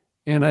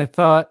 And I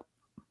thought,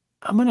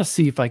 I'm going to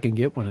see if I can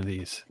get one of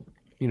these,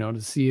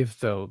 to see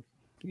if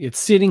it's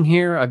sitting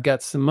here. I've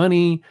got some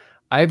money.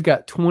 I've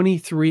got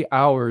 23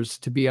 hours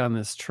to be on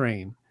this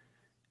train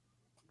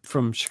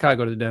from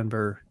Chicago to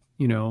Denver.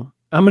 I'm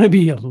going to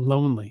be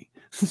lonely.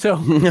 So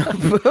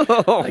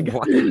I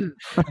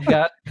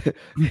got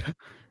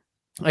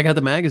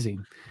the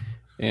magazine,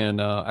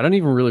 and I don't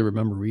even really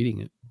remember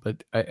reading it,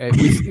 but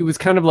it was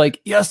kind of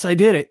like, yes, I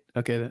did it.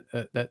 Okay,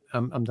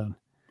 I'm done.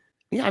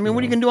 Yeah, I mean,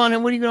 what are you gonna do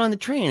on the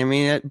train? I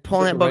mean,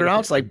 pulling that bugger out,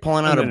 it's like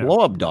pulling out a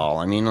blow-up doll.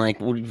 I mean, like,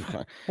 what are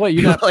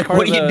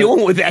you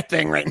doing with that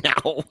thing right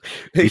now?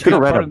 You could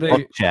have read a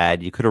book,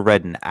 Chad. You could have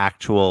read an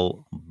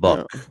actual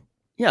book.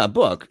 Yeah, a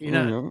book.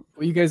 Well,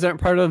 you guys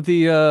aren't part of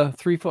the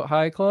 3 Foot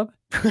High Club?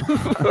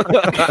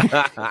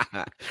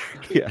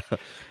 Yeah.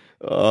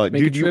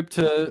 Make a trip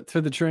to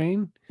the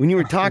train. When you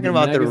were talking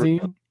about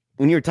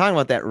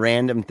that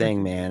random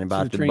thing, man,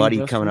 about the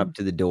buddy coming up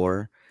to the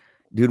door,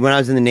 dude. When I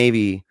was in the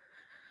Navy,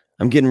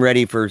 I'm getting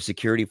ready for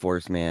security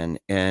force, man,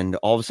 and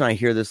all of a sudden I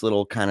hear this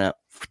little kind of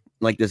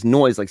like this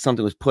noise, like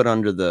something was put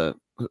under the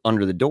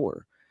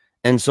door,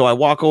 and so I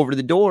walk over to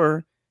the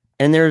door,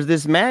 and there's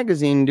this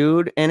magazine,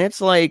 dude, and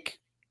it's like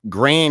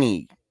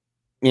Granny.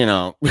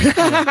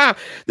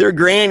 They're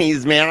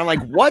grannies, man. I'm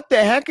like, what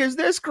the heck is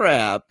this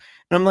crap?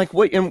 And I'm like,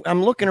 what? And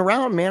I'm looking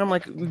around, man. I'm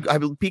like, I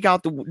peek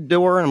out the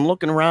door and I'm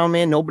looking around,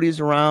 man. Nobody's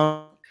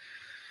around.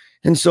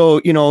 And so,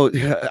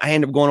 I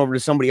end up going over to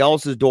somebody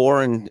else's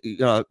door and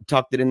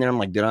tucked it in there. I'm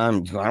like, I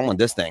don't want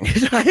this thing.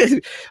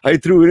 I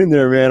threw it in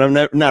there, man. I'm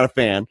not a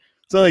fan.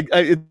 So like,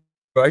 I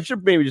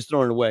should maybe just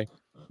throw it away.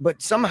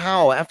 But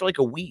somehow after like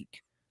a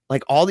week,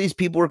 like all these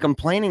people were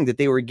complaining that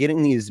they were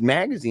getting these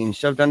magazines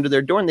shoved under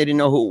their door and they didn't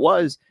know who it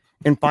was.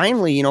 And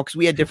finally, you know, because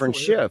we had different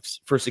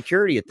shifts for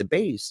security at the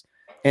base.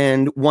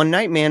 And one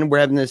night, man, we're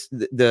having this,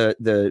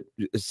 the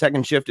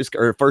second shift is,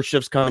 or first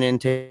shift's coming in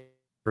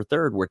for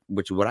third,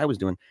 which is what I was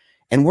doing.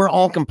 And we're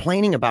all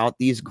complaining about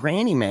these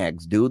granny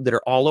mags, dude, that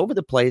are all over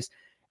the place.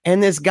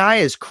 And this guy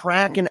is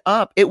cracking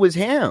up. It was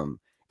him.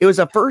 It was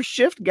a first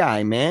shift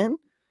guy, man.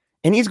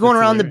 And he's going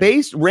around the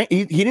base.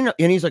 He didn't,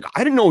 and he's like,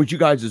 I didn't know it was you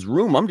guys'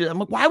 room. I'm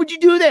like, why would you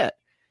do that?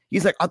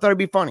 He's like, I thought it'd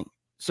be funny.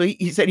 So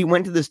he said he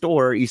went to the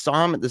store, he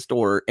saw him at the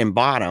store and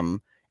bought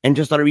him and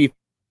just thought it'd be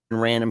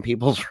random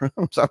people's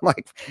rooms. I'm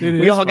like,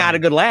 we all got a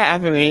good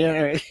laugh. I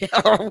mean,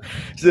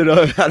 so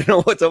I don't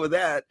know what's up with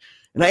that.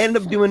 And I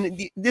ended up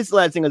doing this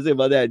last thing I'll say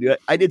about that, dude.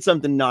 I did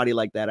something naughty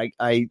like that.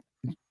 I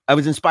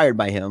was inspired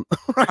by him,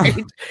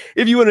 right?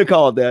 If you want to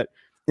call it that.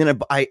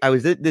 And I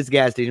was at this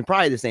gas station,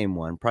 probably the same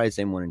one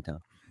in town.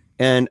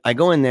 And I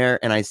go in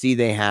there and I see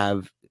they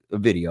have a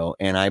video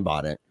and I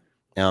bought it.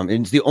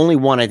 It's the only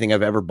one I think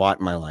I've ever bought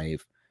in my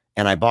life.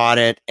 And I bought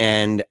it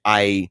and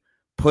I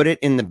put it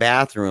in the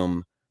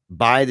bathroom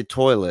by the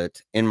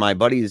toilet in my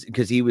buddy's,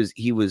 because he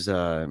was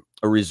a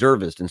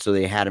reservist. And so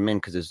they had him in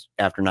because it's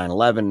after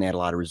 9/11, they had a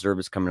lot of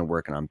reservists coming and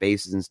working on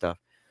bases and stuff.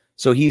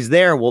 So he's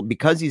there. Well,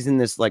 because he's in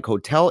this like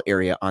hotel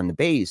area on the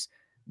base,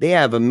 they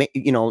have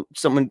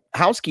someone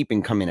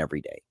housekeeping come in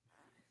every day.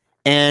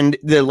 And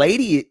the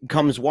lady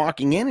comes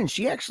walking in and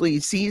she actually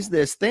sees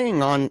this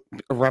thing on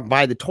right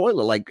by the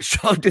toilet, like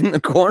shoved in the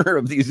corner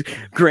of these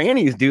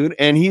grannies, dude.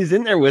 And he's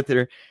in there with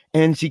her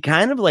and she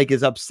kind of like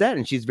is upset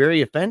and she's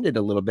very offended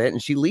a little bit and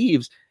she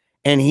leaves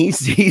and he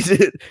sees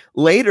it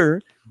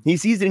later. He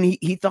sees it and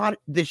he thought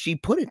that she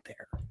put it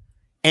there.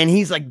 And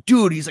he's like,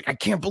 dude, he's like, I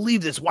can't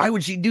believe this. Why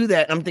would she do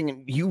that? And I'm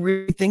thinking, you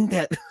really think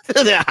that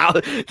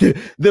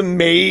the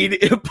maid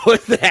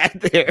put that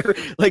there?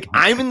 Like,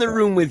 I'm in the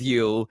room with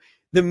you.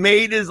 The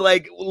maid is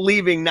like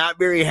leaving, not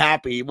very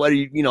happy. What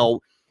do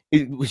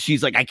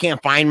she's like, I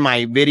can't find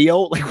my video.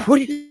 Like,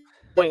 what is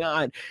going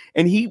on?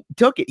 And he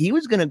took it. He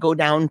was going to go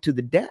down to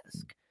the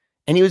desk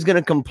and he was going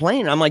to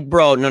complain. I'm like,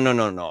 bro,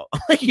 no.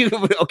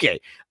 Okay.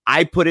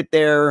 I put it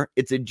there.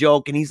 It's a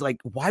joke. And he's like,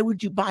 why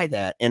would you buy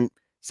that? And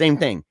same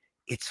thing.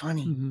 It's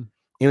funny. Mm-hmm.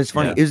 It was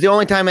funny. Yeah. It was the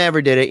only time I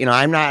ever did it. You know,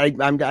 I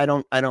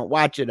don't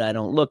watch it. I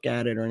don't look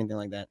at it or anything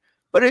like that.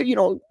 But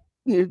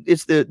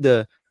it's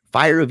the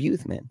fire of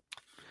youth, man.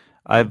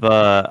 I've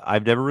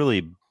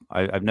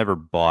never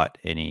bought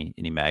any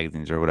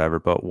magazines or whatever,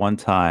 but one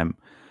time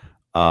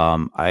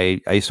I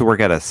used to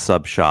work at a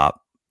sub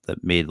shop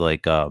that made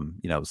like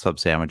sub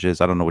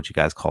sandwiches. I don't know what you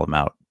guys call them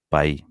out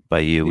by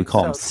you. We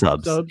call them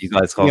subs. You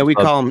guys call them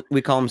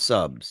we call them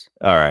subs.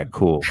 All right,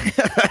 cool.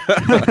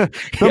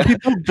 Some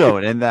people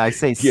don't, and I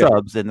say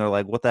subs and they're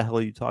like, what the hell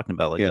are you talking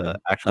about? Like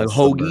actual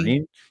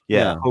hoagie?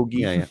 Yeah, hoagie.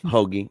 Yeah,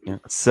 hoagie. Yeah.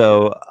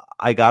 So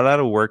I got out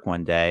of work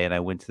one day and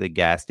I went to the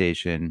gas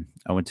station.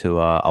 I went to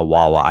a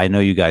Wawa. I know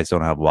you guys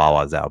don't have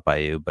Wawas out by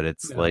you, but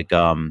it's like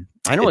I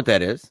know what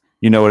that is.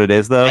 You know what it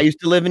is though? I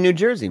used to live in New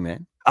Jersey,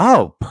 man.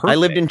 Oh, perfect. I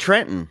lived in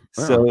Trenton.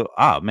 So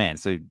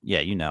so yeah,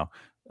 you know.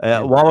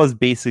 Wawa is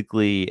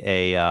basically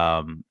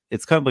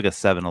it's kind of like a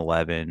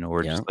 7-Eleven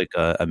or just like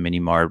a mini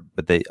mart,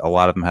 but a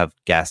lot of them have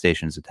gas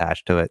stations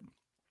attached to it.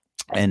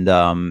 And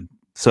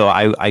so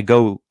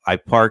I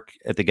park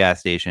at the gas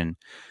station,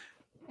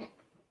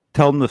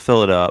 tell them to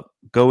fill it up,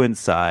 go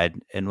inside,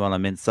 and when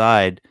I'm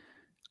inside,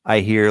 I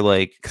hear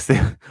like, cause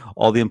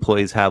all the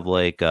employees have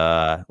like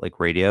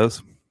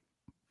radios.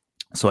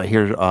 So I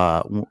hear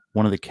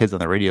one of the kids on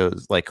the radio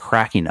is like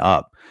cracking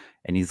up.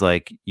 And he's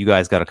like, you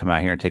guys got to come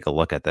out here and take a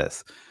look at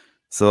this.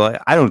 So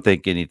I don't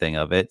think anything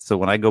of it. So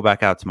when I go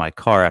back out to my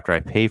car after I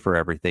pay for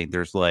everything,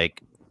 there's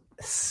like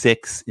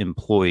 6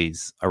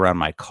 employees around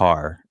my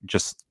car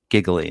just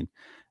giggling.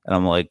 And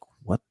I'm like,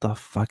 what the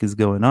fuck is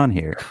going on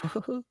here?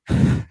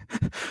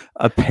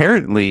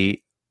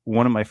 Apparently,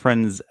 one of my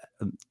friends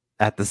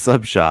at the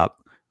sub shop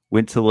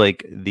went to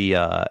like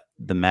the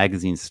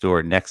magazine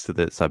store next to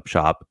the sub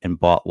shop and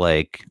bought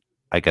like,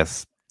 I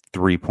guess,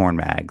 3 porn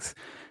mags.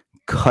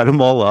 Cut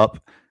them all up,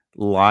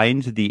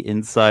 lined the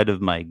inside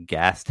of my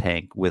gas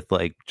tank with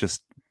like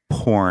just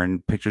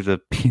porn, pictures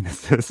of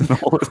penises and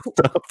all this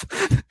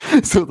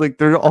stuff. So like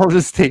they're all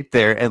just taped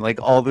there, and like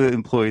all the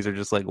employees are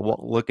just like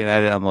looking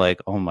at it. I'm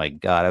like, oh my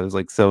god, I was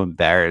like so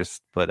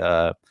embarrassed.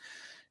 But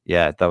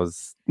yeah, that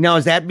was. Now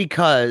is that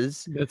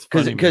because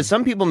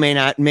some people may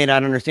not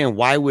understand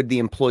why would the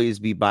employees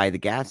be by the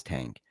gas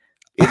tank?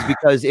 It's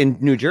because in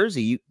New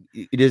Jersey,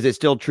 is it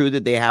still true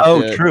that they have?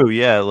 Oh, true,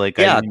 yeah, like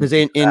because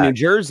in New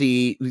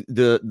Jersey,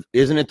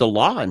 isn't it the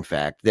law, in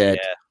fact, that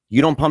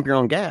you don't pump your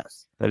own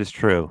gas? That is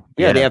true.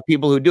 Yeah, they have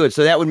people who do it,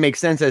 so that would make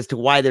sense as to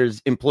why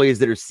there's employees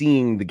that are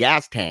seeing the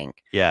gas tank.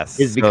 Yes,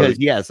 is because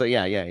yeah.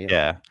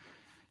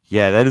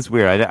 That is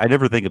weird. I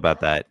never think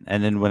about that.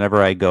 And then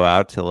whenever I go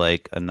out to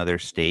like another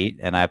state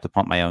and I have to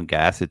pump my own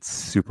gas, it's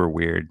super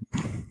weird.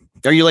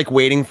 Are you like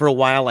waiting for a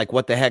while? Like,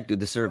 what the heck, dude?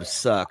 The service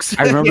sucks.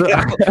 I remember.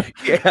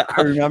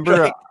 I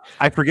remember.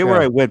 I forget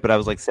where I went, but I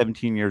was like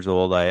 17 years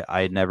old. I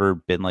had never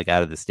been like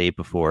out of the state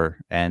before,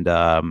 and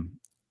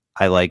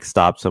I like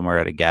stopped somewhere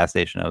at a gas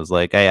station. I was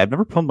like, hey, I've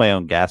never pumped my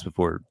own gas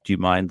before. Do you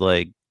mind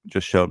like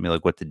just showing me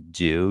like what to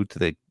do to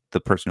the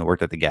person who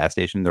worked at the gas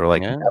station? They're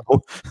like, no.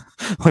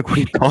 Like, what are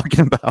you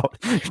talking about?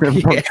 You've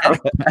never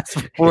pumped gas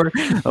before?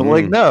 I'm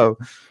like, no,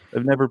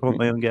 I've never pumped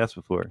my own gas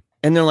before.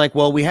 And they're like,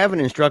 well, we have an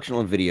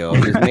instructional video.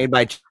 It's made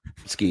by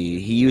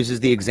Chomsky. He uses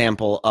the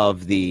example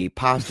of the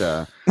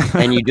pasta,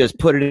 and you just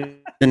put it in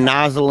the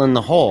nozzle in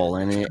the hole,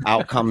 and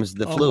out comes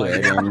the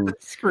fluid, and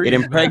it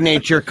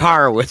impregnates your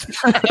car with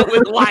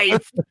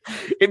life.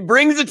 It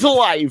brings it to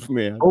life,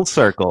 man. Full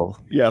circle.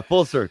 Yeah,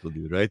 full circle,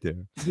 dude, right there.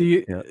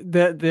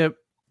 The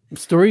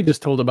story you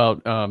just told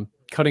about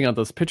cutting out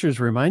those pictures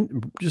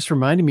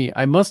reminded me.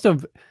 I must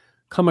have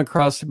come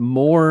across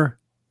more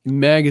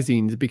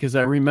magazines because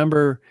I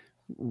remember,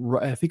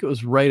 I think it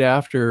was right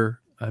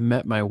after I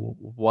met my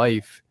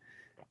wife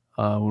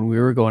when we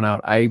were going out.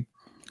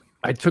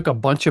 I took a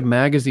bunch of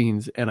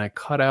magazines and I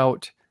cut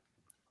out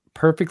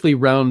perfectly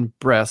round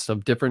breasts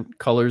of different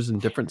colors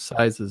and different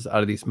sizes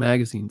out of these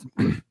magazines.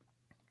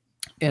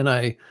 And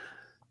I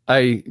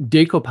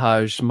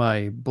decoupaged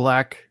my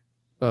black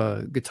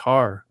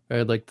guitar. I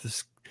had like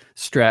this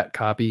Strat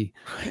copy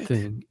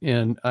thing.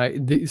 And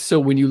so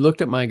when you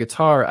looked at my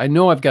guitar, I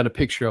know I've got a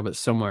picture of it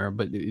somewhere,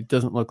 but it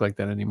doesn't look like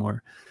that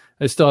anymore.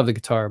 I still have the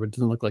guitar, but it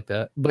doesn't look like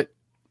that. But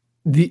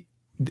the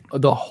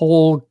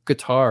whole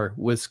guitar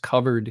was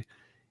covered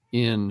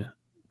in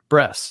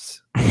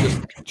breasts,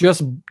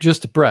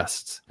 just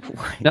breasts,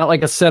 not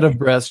like a set of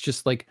breasts,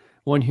 just like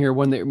one here,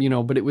 one there,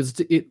 but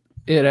it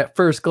at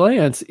first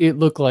glance, it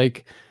looked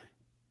like,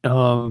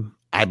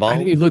 eyeball.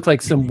 It looked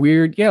like some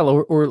weird,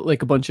 or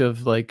like a bunch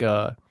of like,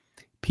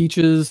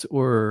 peaches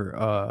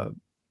or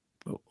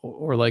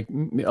like,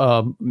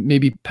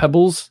 maybe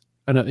pebbles.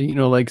 And,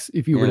 like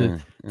if you were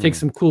to take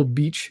some cool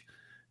beach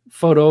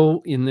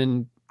photo and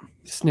then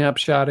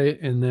snapshot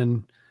it and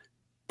then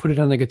put it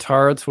on the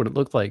guitar, that's what it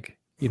looked like,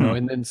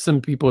 and then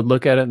some people would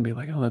look at it and be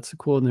like, oh, that's so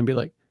cool. And then be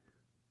like,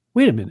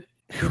 wait a minute.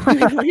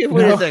 Wait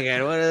a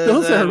second. What is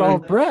those that? are all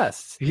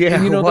breasts.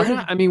 Yeah.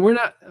 And, we're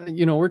not,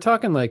 we're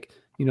talking like,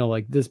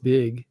 like this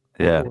big.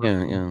 Yeah.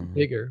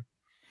 Bigger.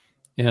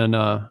 And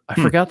I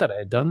forgot that I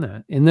had done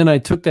that. And then I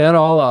took that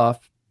all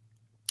off.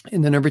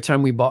 And then every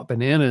time we bought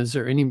bananas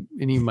or any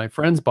of my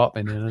friends bought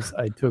bananas,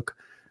 I took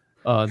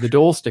the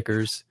Dole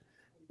stickers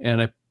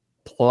and I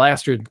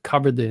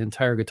covered the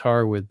entire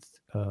guitar with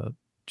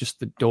just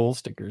the Dole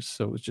stickers.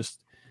 So it was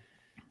just.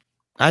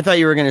 I thought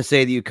you were going to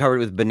say that you covered it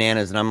with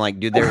bananas, and I'm like,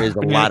 dude, there is a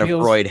lot of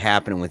Freud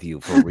happening with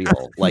you for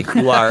real. Like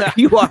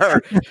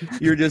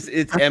you're just,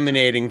 it's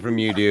emanating from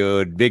you,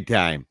 dude, big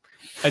time.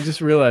 I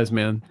just realized,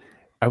 man,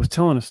 I was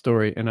telling a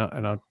story, and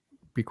I'll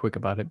be quick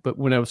about it. But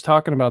when I was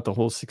talking about the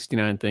whole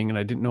 69 thing, and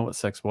I didn't know what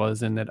sex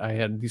was, and that I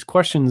had these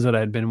questions that I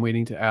had been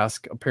waiting to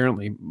ask,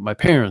 apparently, my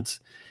parents.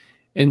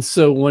 And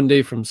so one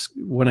day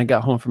when I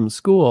got home from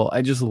school,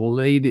 I just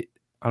laid it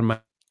on my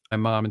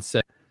mom and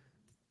said,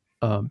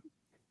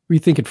 were you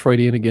thinking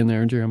Freudian again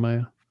there,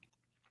 Jeremiah?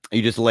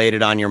 You just laid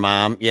it on your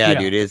mom? Yeah.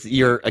 Dude,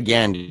 you're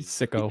again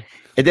sicko.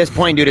 At this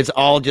point, dude,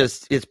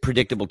 it's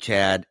predictable,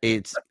 Chad.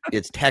 It's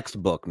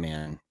textbook,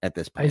 man, at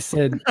this point. I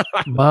said,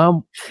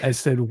 Mom,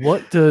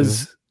 what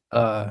does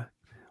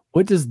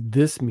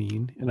this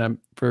mean? And I'm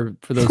for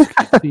those who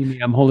can't see me,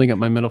 I'm holding up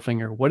my middle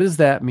finger. What does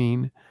that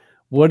mean?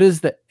 What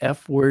does the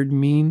F word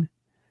mean?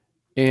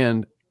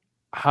 And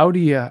how do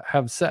you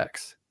have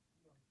sex?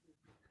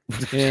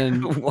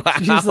 And wow,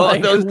 she's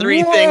like, those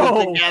three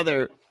things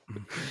together.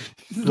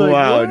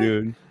 Wow, like,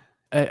 dude.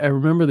 I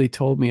remember they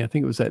told me, I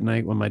think it was that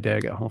night when my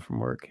dad got home from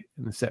work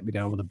and they sat me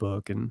down with a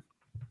book and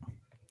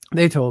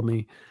they told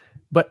me,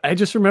 but I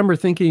just remember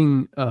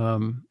thinking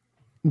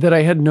that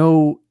I had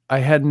no,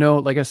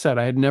 like I said,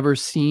 I had never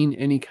seen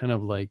any kind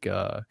of like,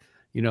 I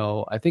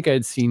think I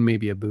had seen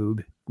maybe a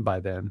boob by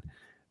then,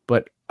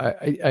 but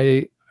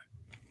I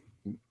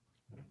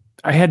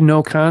had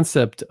no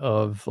concept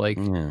of like,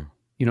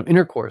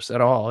 intercourse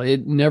at all.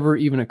 It never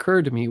even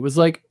occurred to me. It was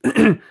like,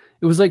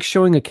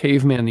 showing a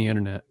caveman the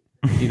internet.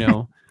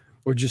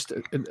 Or just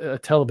a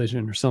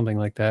television or something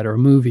like that, or a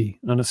movie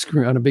on a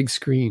screen, on a big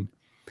screen.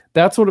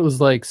 That's what it was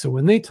like. So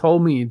when they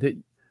told me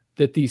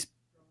that these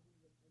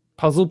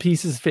puzzle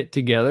pieces fit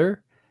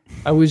together,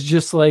 I was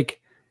just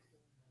like,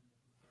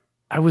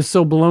 I was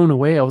so blown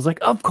away. I was like,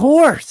 of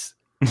course.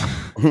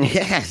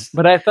 Yes.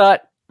 But I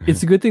thought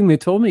it's a good thing they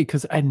told me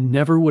because I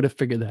never would have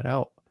figured that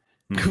out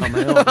on my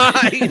own.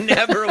 I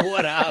never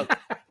would have.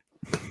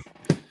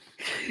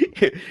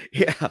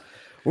 Yeah.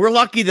 We're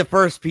lucky the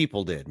first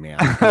people did, man.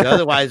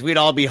 Otherwise, we'd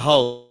all be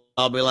hoes.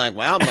 I'll be like,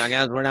 well, I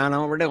guess we're not know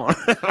what we're doing.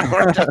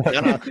 We're just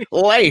gonna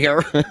lay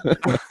here.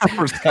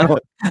 We're just gonna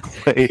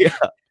lay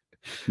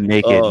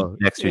naked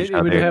next to each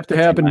other. It would have to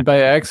happen by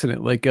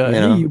accident. Like,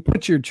 hey, you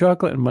put your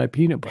chocolate in my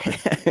peanut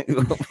butter.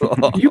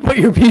 You put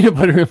your peanut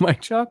butter in my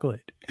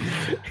chocolate.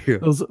 Yeah.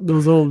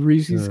 Those old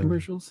Reese's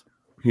commercials.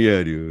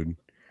 Yeah, dude.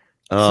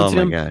 Oh, so,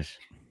 Tim, my gosh.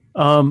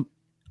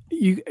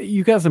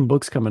 You got some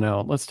books coming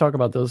out. Let's talk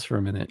about those for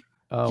a minute.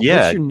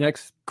 Yeah, what's your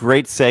next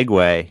great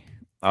segue.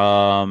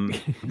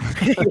 What's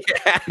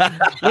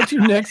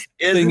your next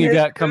thing you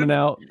got coming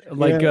out?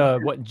 Like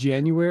what,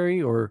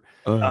 January or?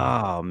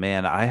 Oh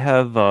man, I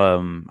have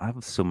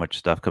so much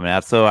stuff coming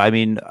out. So I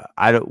mean,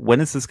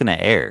 when is this gonna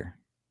air?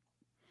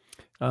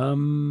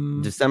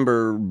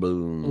 December,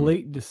 boom.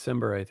 Late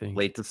December, I think.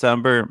 Late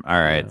December.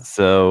 All right. Yeah.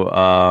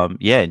 So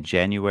in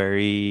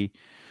January.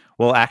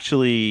 Well,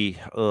 actually,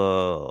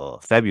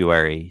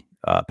 February.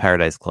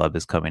 Paradise Club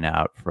is coming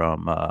out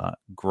from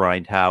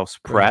Grindhouse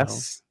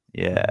Press.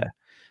 Yeah.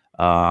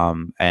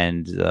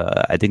 And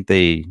I think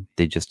they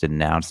just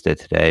announced it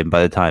today. And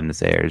by the time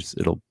this airs,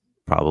 it'll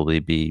probably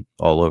be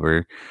all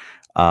over.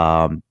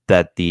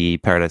 That the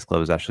Paradise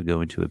Club is actually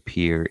going to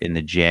appear in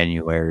the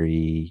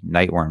January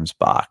Nightworms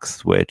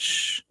box,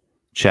 which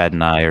Chad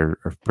and I are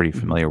pretty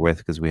familiar with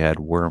because we had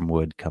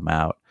Wormwood come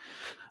out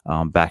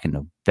back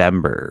in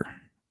November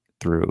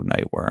through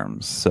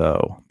Nightworms.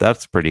 So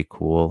that's pretty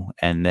cool.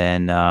 And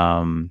then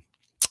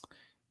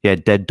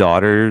Dead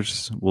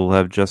Daughters will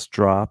have just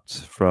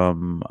dropped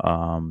from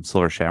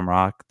Silver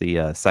Shamrock,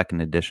 the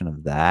second edition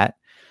of that.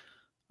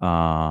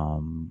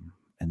 And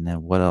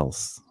then what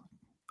else?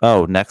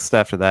 Oh, next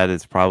after that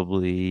is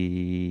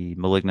probably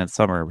Malignant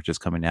Summer, which is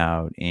coming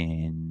out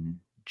in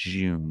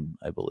June,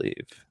 I believe.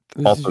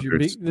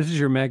 This is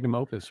your magnum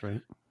opus,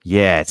 right?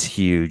 Yeah, it's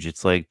huge.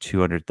 It's like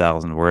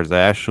 200,000 words.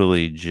 I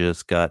actually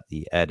just got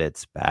the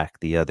edits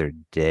back the other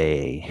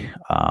day.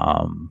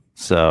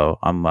 So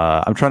I'm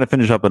trying to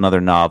finish up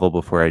another novel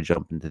before I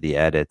jump into the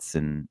edits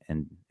and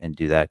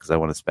do that because I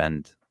want to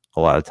spend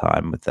a lot of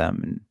time with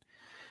them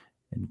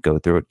and go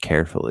through it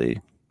carefully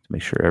to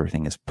make sure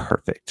everything is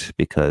perfect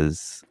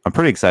because I'm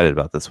pretty excited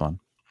about this one.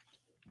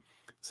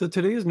 So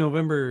today is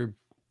November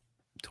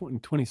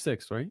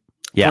 26th, right?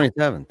 Yeah.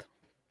 27th.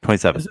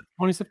 27th. Is it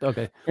 27th?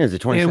 Okay. Yeah, it's the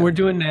 27th. And we're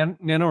doing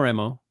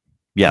NaNoWriMo.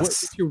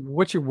 Yes.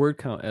 What's your word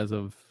count as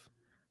of?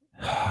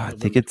 I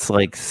think it's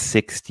like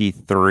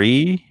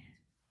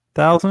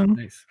 63,000.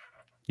 Nice.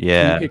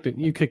 Yeah.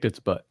 You kicked its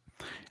butt.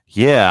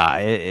 Yeah,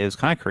 it was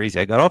kind of crazy.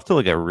 I got off to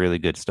like a really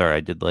good start.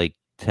 I did like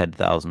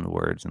 10,000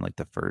 words in like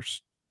the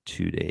first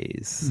 2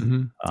 days.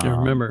 Mm-hmm. I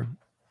remember.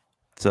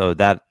 So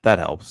that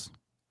helps.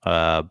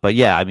 But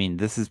yeah, I mean,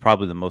 this is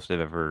probably the most I've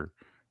ever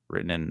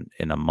written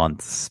in a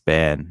month's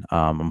span.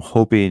 I'm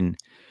hoping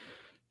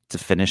to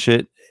finish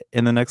it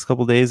in the next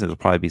couple of days. It'll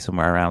probably be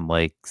somewhere around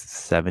like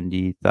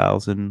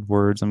 70,000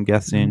 words, I'm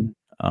guessing.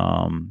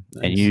 Nice.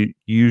 And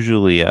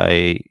usually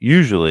I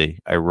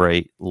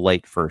write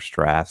light first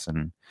drafts,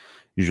 and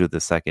usually the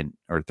second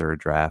or third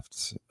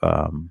drafts,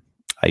 I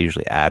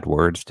usually add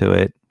words to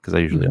it because I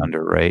usually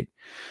underwrite.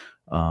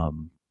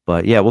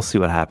 But yeah, we'll see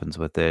what happens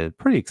with it.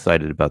 Pretty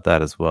excited about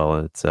that as well.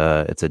 It's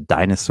a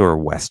dinosaur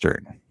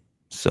Western.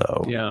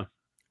 So yeah,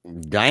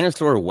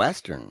 dinosaur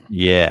Western.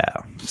 Yeah.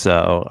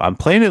 So I'm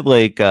playing it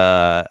like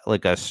a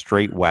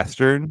straight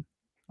Western.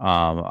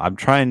 I'm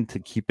trying to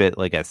keep it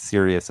like as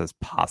serious as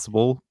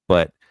possible,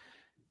 but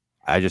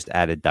I just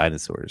added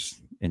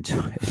dinosaurs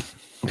into it.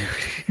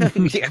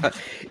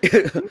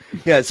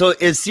 Yeah. So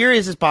as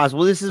serious as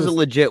possible. This is a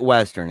legit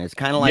Western. It's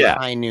kind of like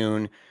High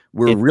Noon.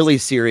 We're really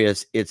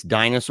serious. It's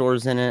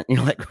dinosaurs in it.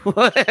 You're like,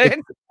 what?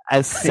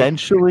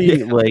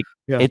 Essentially,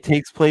 it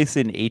takes place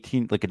in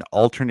an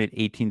alternate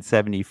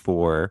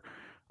 1874.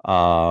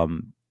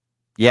 And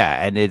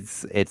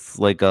it's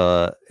like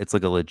a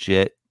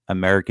legit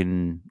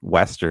American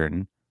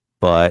Western,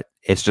 but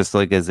it's just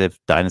like as if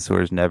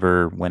dinosaurs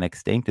never went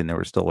extinct and they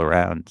were still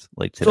around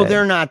like today. So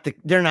they're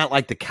not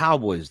like the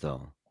cowboys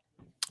though.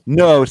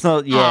 No, it's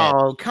not. Yeah.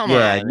 Oh, come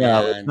on.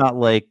 No, it's not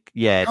like.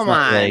 Yeah, come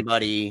on,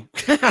 buddy.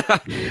 I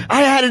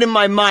had it in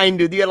my mind,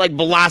 dude. You had like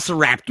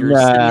velociraptors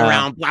sitting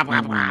around. Blah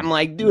blah blah. I'm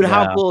like, dude,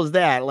 how cool is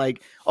that?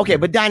 Like, okay,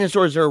 but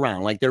dinosaurs are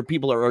around. Like, are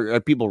people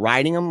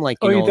riding them? Like,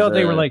 you thought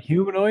they were like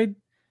humanoid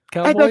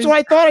cowboys? That's what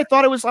I thought. I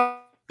thought it was like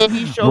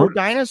TV show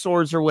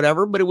dinosaurs or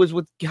whatever, but it was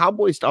with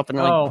cowboy stuff and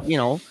I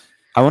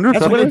wonder if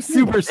that's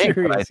super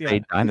serious. I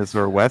say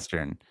dinosaur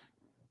Western.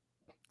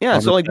 Yeah,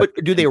 so like, but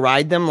do they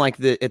ride them like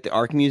at the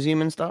Ark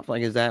Museum and stuff?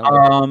 Like, is that?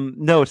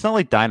 No, it's not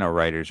like Dino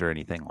Riders or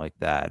anything like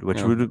that,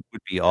 which would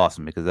be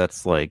awesome because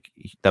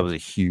that was a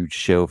huge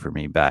show for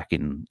me back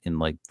in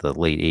like the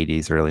late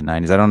 '80s, early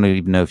 '90s. I don't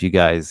even know if you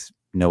guys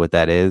know what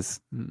that is.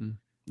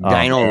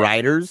 Dino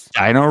Riders.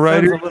 Dino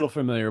Riders. Sounds a little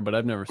familiar, but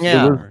I've never seen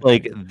it. It was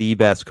like the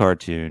best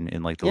cartoon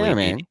in like the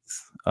late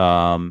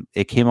 '80s.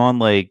 It came on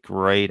like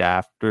right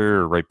after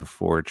or right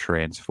before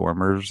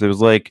Transformers. It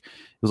was like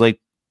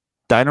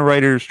Dino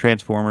Riders,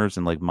 Transformers,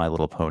 and like My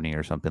Little Pony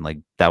or something. Like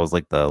that was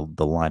like the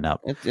lineup.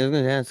 It's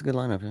a good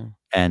lineup.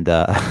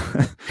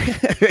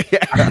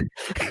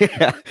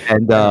 Yeah.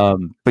 And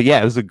but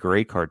yeah, it was a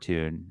great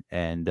cartoon.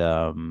 And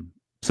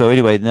so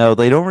anyway, no,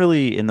 they don't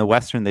really in the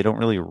Western. They don't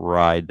really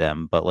ride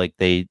them, but like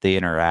they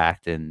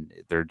interact, and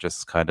they're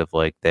just kind of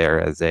like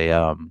there as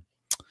a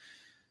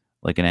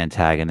like an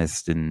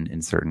antagonist in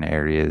certain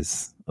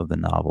areas of the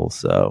novel.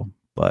 So,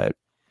 but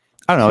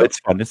I don't know. It's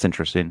fun. It's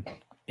interesting.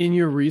 In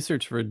your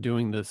research for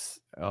doing this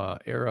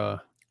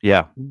era,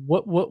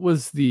 what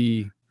was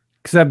the?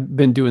 Because I've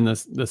been doing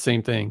the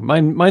same thing.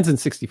 Mine's in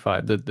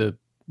 65. The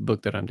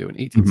book that I'm doing,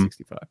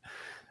 1865.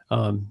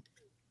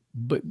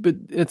 But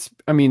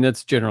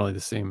that's generally the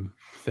same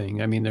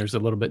thing. I mean, there's a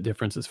little bit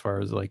difference as far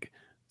as like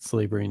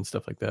slavery and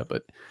stuff like that.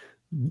 But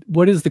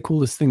what is the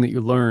coolest thing that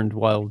you learned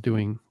while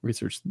doing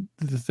research?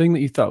 The thing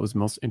that you thought was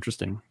most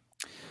interesting?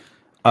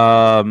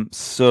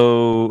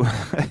 So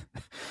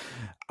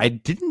I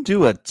didn't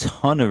do a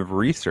ton of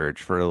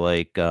research for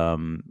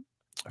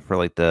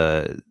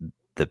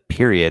the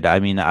period. I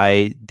mean,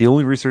 the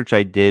only research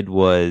I did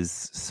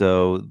was,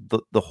 so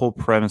the whole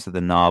premise of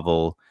the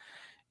novel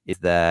is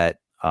that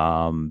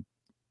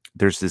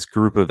there's this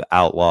group of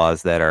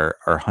outlaws that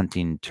are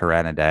hunting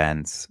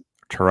pteranodons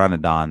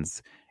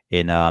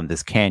in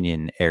this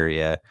canyon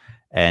area,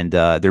 and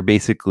they're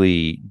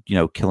basically, you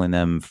know, killing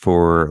them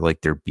for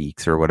like their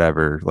beaks or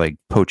whatever, like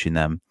poaching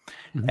them.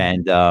 Mm-hmm.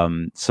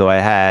 And so I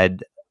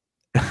had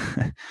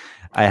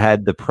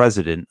the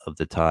president of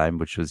the time,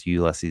 which was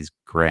Ulysses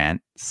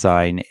Grant,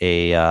 sign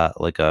a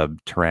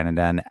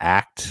Pteranodon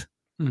Act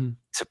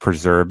to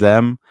preserve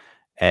them.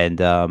 And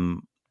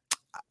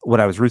when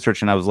I was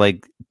researching, I was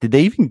like, did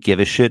they even give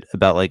a shit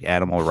about like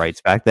animal rights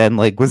back then?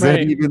 Like, was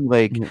that even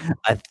like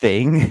a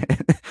thing?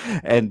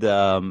 And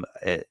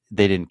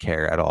they didn't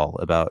care at all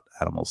about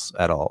animals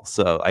at all.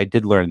 So I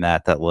did learn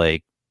that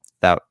like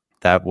that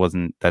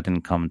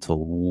didn't come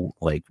until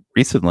like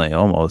recently,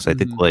 almost. I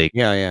think like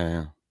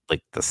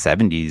like the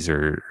 70s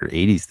or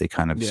 80s, they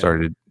kind of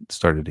started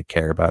to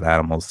care about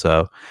animals.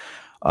 So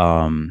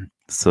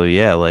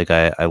yeah, like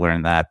I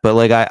learned that, but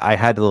like I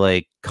had to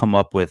like come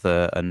up with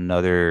an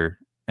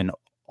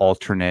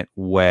alternate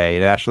way.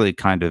 It actually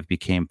kind of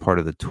became part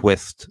of the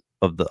twist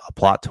of a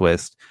plot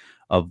twist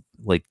of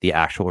like the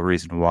actual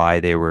reason why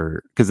they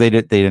were, because they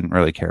didn't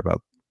really care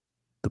about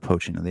the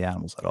poaching of the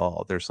animals at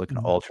all. There's like an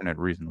alternate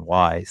reason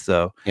why.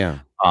 So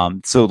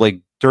so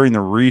like during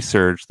the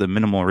research, the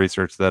minimal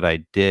research that I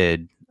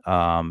did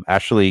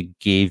actually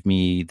gave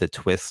me the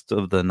twist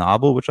of the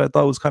novel, which I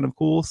thought was kind of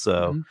cool.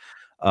 So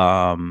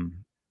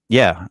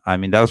yeah, I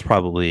mean, that was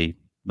probably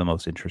the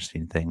most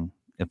interesting thing,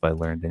 if I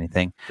learned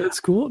anything. That's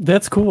cool.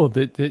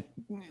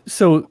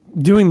 So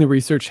doing the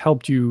research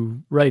helped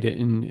you write it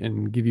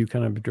and give you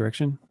kind of a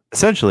direction?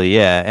 Essentially,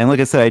 yeah. And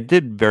like I said, I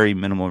did very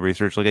minimal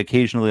research. Like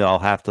occasionally I'll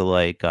have to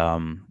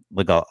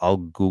I'll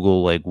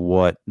Google like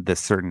what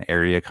this certain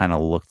area kind of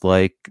looked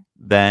like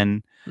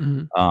then.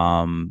 And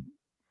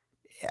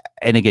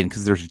again,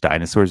 because there's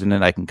dinosaurs in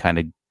it, I can kind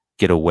of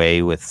get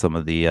away with some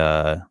of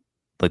the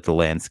like the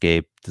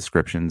landscape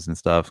descriptions and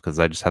stuff, because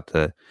I just have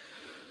to,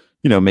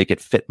 you know, make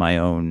it fit my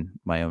own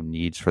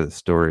needs for the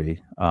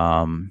story.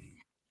 And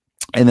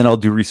then I'll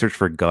do research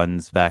for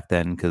guns back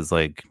then, because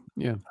like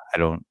I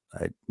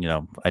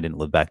didn't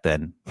live back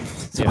then,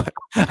 so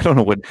I don't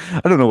know what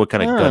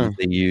kind of guns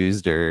they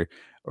used or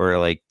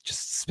like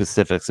just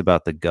specifics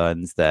about the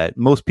guns that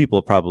most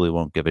people probably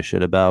won't give a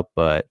shit about,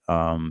 but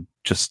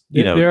just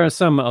there are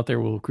some out there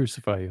who will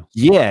crucify you.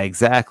 Yeah,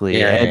 exactly.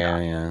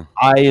 Yeah.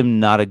 I am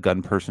not a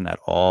gun person at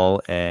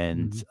all,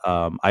 and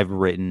I've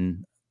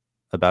written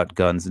about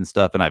guns and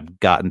stuff, and I've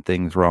gotten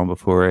things wrong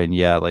before, and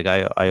like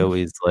I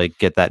always like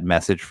get that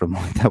message from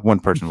like that one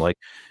person, like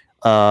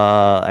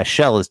a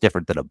shell is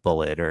different than a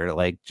bullet, or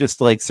like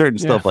just like certain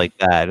stuff like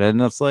that,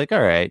 and it's like,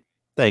 all right,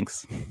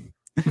 thanks.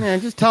 Yeah,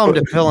 just tell them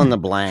to fill in the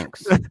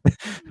blanks.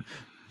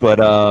 But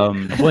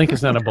blank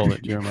is not a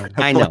bullet, Jeremiah.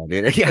 I know,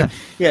 dude. Yeah.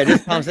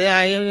 Just tell them,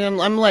 say,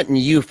 I'm letting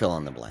you fill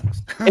in the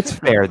blanks. It's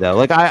fair though.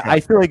 Like I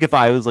feel like if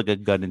I was like a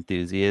gun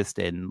enthusiast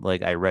and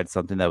like I read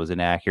something that was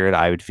inaccurate,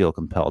 I would feel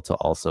compelled to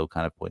also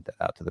kind of point that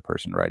out to the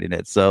person writing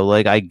it. So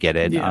like I get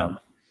it.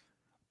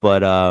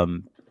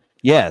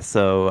 Yeah.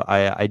 So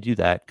I do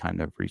that kind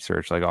of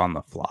research like on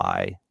the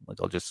fly. Like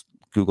I'll just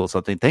Google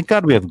something. Thank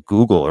God we have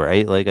Google,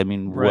 right? Like I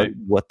mean,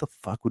 what the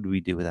fuck would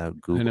we do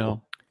without Google? I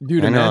know.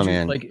 Dude, imagine,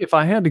 man. Like if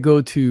I had to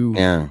go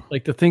to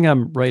like the thing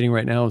I'm writing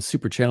right now is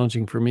super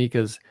challenging for me,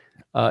 because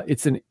I'm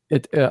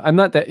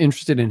not that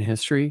interested in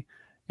history,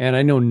 and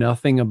I know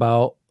nothing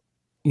about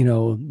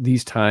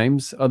these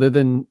times other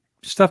than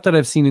stuff that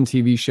I've seen in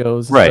TV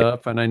shows and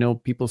stuff, and I know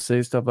people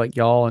say stuff like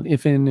y'all and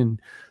ifin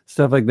and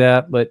stuff like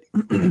that, but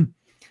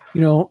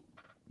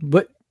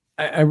but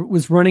I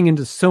was running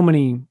into so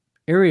many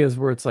areas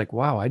where it's like,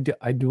 wow, I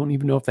don't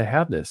even know if they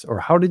have this, or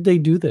how did they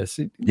do this?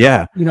 And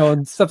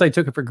stuff I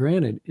took it for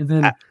granted. And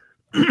then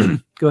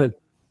go ahead.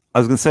 I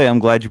was gonna say, I'm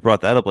glad you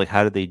brought that up. Like,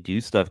 how did they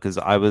do stuff? Because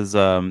I was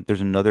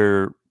there's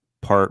another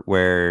part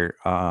where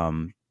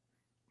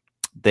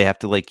they have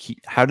to like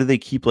how do they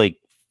keep like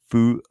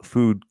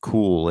food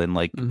cool and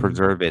like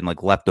preserve it, and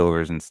like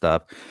leftovers and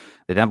stuff.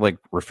 They didn't have like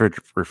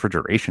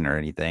refrigeration or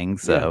anything.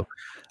 So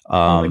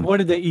like, what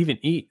did they even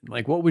eat?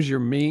 Like, what was your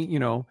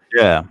main,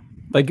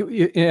 like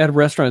at a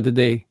restaurant, did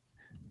they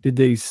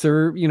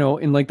serve,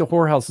 in like the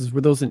whorehouses,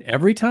 were those in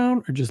every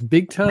town or just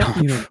big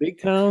town,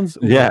 big towns?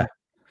 Or,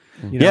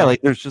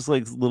 like there's just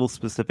like little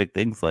specific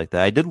things like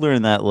that. I did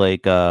learn that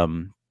like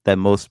that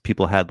most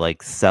people had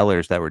like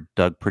cellars that were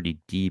dug pretty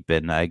deep,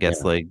 and I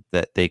guess like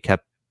that they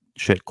kept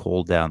shit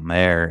cold down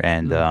there,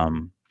 and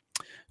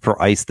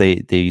for ice,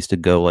 they used to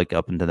go like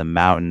up into the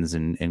mountains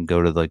and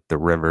go to like the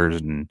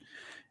rivers and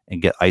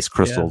get ice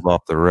crystals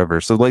off the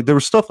river. So like there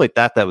was stuff like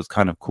that was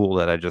kind of cool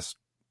that I just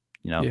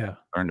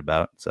learned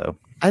about. So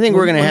I think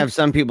we're gonna have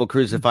some people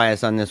crucify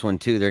us on this one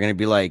too. They're gonna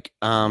be like,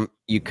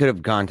 you could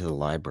have gone to the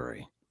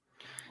library.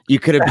 You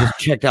could have just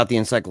checked out the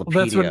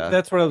encyclopedia. Well,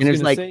 that's what I was going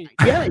to say.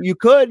 Yeah, you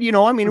could.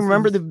 I mean,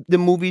 remember the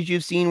movies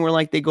you've seen where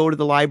like they go to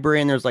the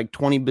library and there's like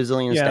 20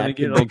 bazillion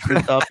statue books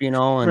and stuff,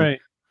 and right.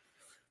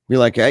 Be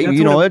like, hey, that's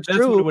it's that's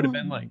true. What it would have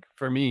been like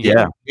for me.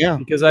 Yeah.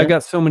 Because I've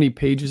got so many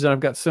pages and I've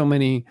got so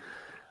many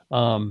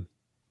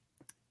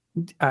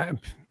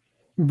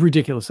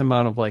ridiculous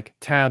amount of like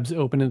tabs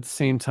open at the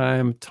same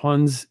time,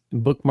 tons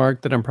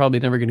bookmarked that I'm probably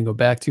never going to go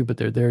back to, but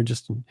they're there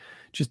just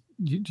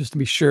to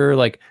be sure,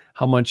 like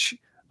how much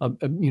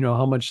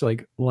how much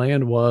like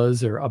land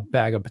was, or a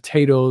bag of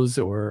potatoes,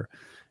 or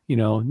I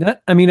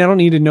don't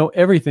need to know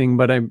everything,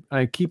 but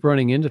I keep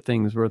running into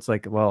things where it's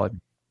like, well,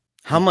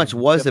 how much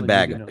was a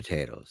bag of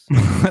potatoes?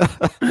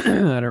 I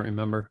don't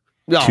remember.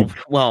 Oh,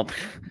 well,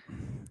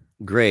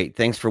 great.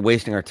 Thanks for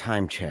wasting our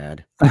time,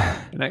 Chad.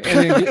 And I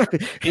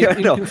get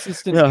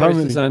inconsistent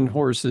prices on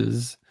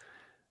horses.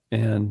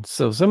 And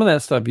so some of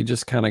that stuff you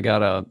just kind of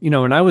gotta,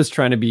 and I was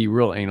trying to be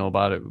real anal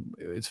about it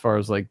as far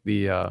as like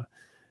the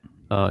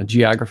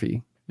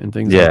geography and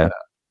things like that.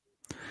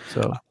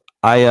 So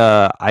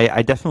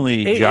I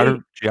definitely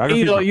geography.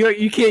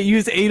 You can't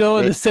use anal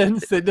in a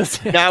sentence that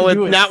doesn't.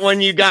 Not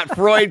when you got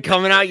Freud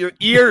coming out your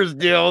ears,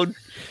 dude.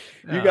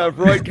 You got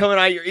Freud coming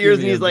out your ears,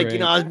 and he's like,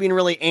 I was being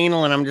really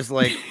anal, and I'm just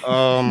like,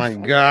 oh my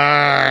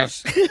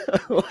gosh,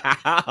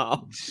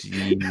 wow,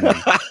 dude.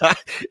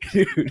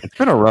 It's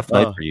been a rough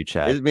night for you,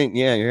 Chad. It's been,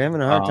 you're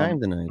having a hard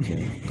time tonight.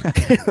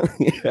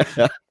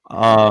 Yeah.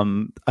 I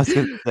was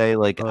gonna say,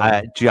 like,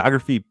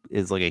 geography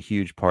is like a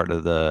huge part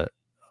of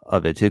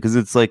it too, because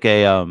it's like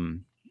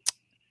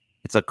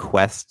it's a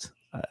quest,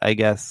 I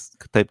guess,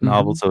 type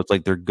novel. So it's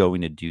like they're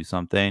going to do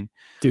something,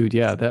 dude.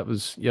 Yeah, that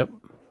was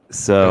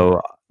So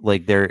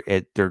like they're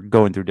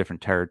going through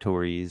different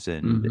territories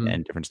and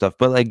different stuff,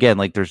 but again,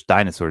 like there's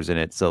dinosaurs in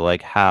it, so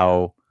like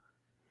how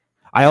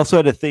I also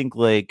had to think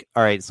like,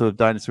 all right, so if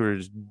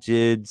dinosaurs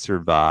did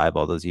survive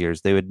all those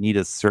years, they would need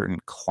a certain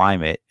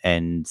climate,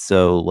 and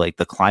so like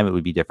the climate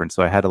would be different,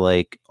 so I had to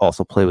like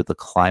also play with the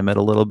climate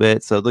a little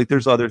bit. So like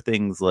there's other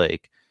things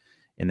like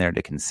in there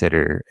to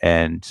consider.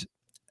 And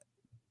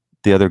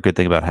the other good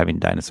thing about having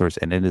dinosaurs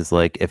in it is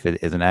like, if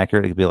it isn't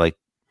accurate, it could be like,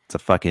 it's a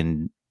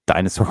fucking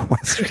dinosaur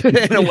western.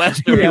 In a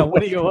western. Yeah,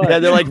 what do you want? Yeah,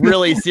 they're like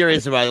really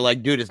serious about it.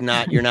 Like, dude,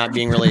 you're not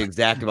being really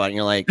exact about it. And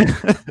you're like,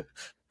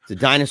 it's a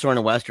dinosaur in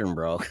a western,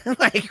 bro.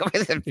 Like,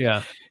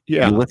 yeah.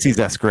 Ulysses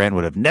S. Grant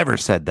would have never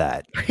said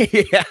that.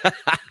 Yeah.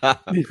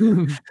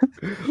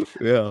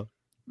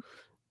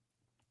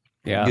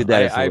 Dude,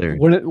 that is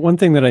hilarious. One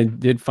thing that I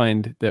did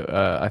find that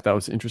I thought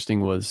was interesting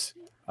was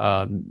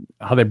how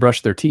they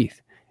brush their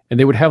teeth, and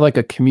they would have like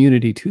a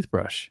community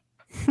toothbrush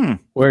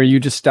where you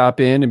just stop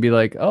in and be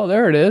like, oh,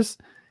 there it is,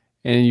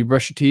 and you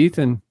brush your teeth,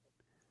 and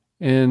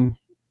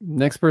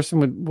next person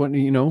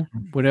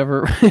would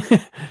whatever.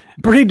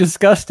 Pretty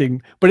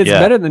disgusting, but it's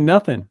better than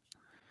nothing.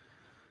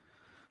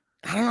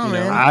 I don't know,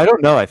 man. I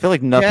don't know. I feel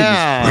like nothing. A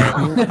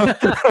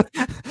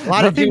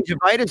lot of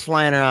gingivitis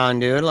flying around,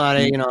 dude. A lot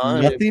of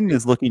nothing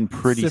is looking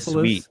pretty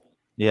sweet.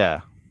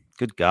 Yeah.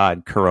 Good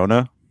God,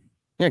 Corona.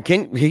 Yeah,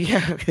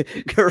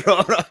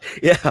 Corona.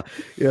 Yeah.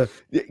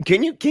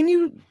 Can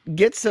you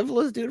get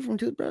syphilis, dude, from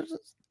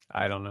toothbrushes?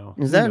 I don't know.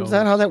 Is that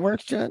how that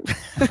works, Chad?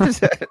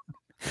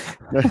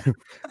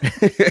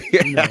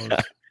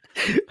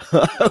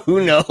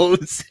 Who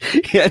knows?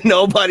 Yeah,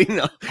 nobody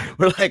knows.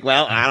 We're like,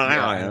 well,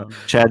 I don't know.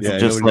 Chad's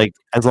just like,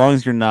 as long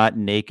as you're not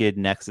naked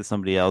next to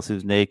somebody else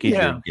who's naked,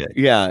 you're good.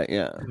 Yeah.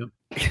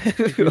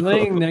 If you're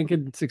laying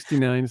naked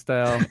 69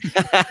 style,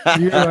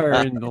 you are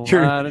in a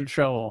lot of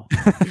trouble.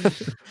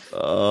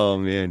 Oh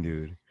man,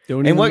 dude.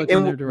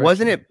 Was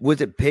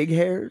it pig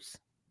hairs?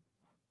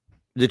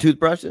 The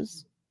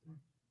toothbrushes?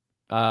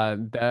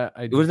 Wasn't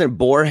it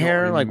boar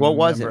hair? Like, what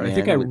was it? Man?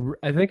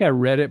 I think I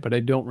read it, but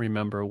I don't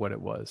remember what it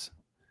was.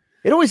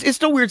 It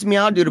still weirds me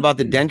out, dude, about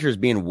the dentures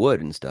being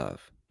wood and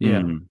stuff.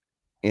 Yeah.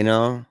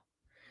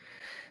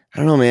 I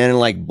don't know, man. And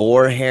like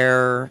boar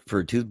hair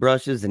for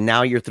toothbrushes, and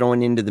now you're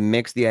throwing into the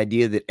mix the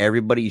idea that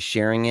everybody's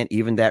sharing it,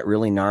 even that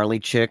really gnarly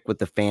chick with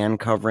the fan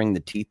covering the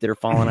teeth that are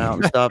falling out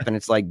and stuff. And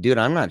it's like, dude,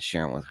 I'm not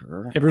sharing with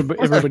her.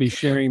 Everybody's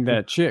sharing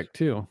that chick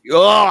too.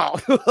 Oh.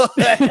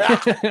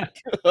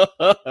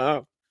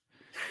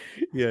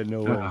 Yeah,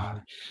 no way.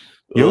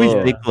 You always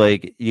think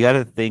like you got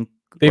to think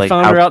they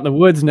found her out in the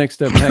woods next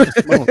to a pack of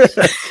smokes.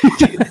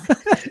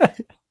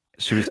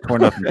 She was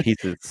torn up in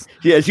pieces.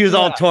 Yeah, she was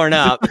all torn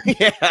up.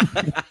 Yeah.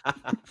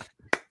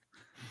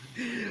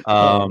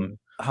 Oh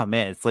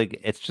man,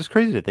 it's just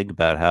crazy to think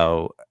about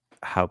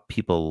how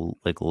people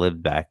like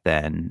lived back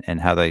then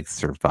and how they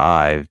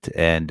survived,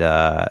 and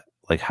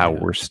like how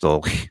we're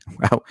still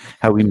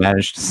how we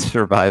managed to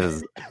survive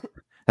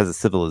as a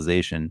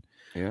civilization.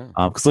 Yeah.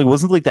 Because like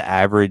wasn't like the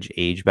average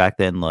age back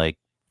then like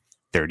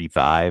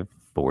 35,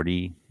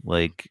 40?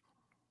 Like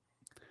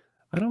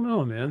I don't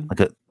know, man.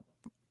 Like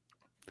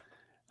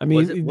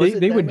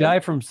they would die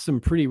from some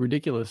pretty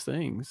ridiculous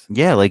things.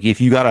 Yeah, like if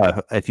you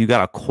got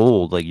a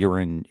cold, like you're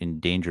in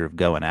danger of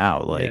going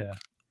out. Like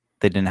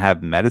they didn't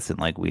have medicine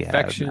like we have now.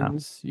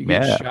 Infections, you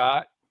get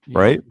shot,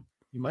 right?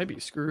 You might be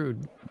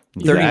screwed.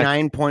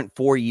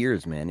 39.4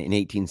 years, man, in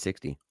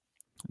 1860.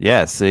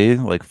 Yeah, see,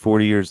 like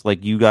 40 years.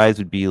 Like you guys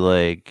would be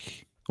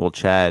like, well,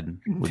 Chad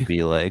would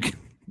be like.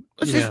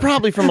 This is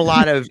probably from a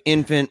lot of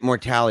infant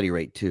mortality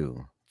rate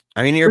too.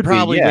 I mean, you're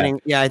probably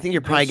getting. Yeah, I think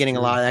you're probably getting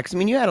a lot of that. 'Cause, I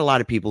mean, you had a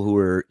lot of people who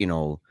were,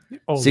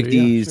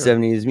 60s,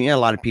 70s. I mean, you had a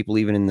lot of people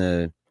even in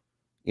the,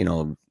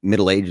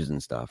 Middle Ages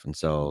and stuff. And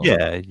so.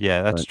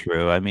 Yeah, that's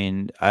true. I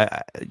mean,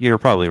 you're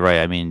probably right.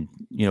 I mean,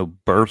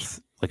 birth,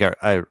 like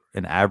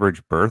an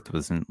average birth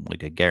wasn't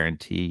like a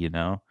guarantee,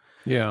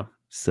 Yeah.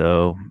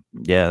 So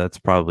yeah, that's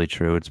probably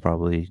true. It's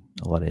probably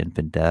a lot of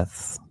infant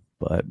deaths,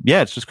 but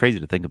yeah, it's just crazy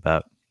to think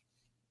about.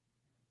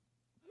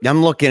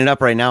 I'm looking it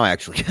up right now,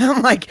 actually.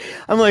 I'm like,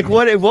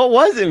 what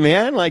was it,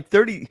 man? Like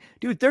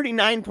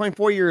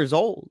 39.4 years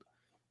old.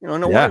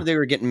 No wonder they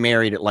were getting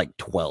married at like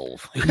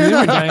 12.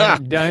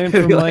 dying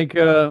from like,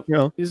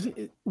 was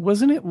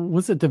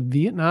it the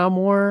Vietnam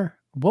War?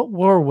 What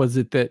war was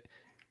it that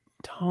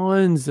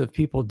tons of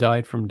people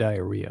died from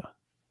diarrhea?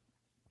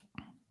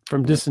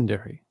 From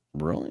dysentery.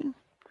 Really?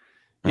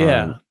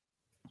 Yeah.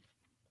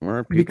 Where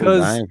are people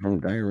dying from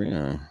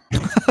diarrhea?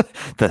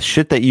 The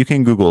shit that you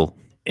can Google.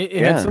 It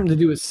had something to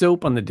do with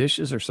soap on the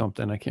dishes or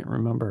something. I can't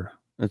remember.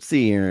 Let's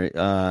see here.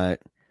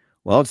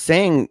 Well, it's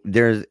saying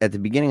there's at the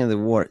beginning of the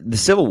war, the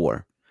Civil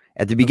War.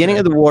 At the beginning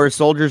of the war,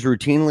 soldiers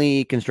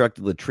routinely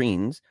constructed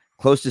latrines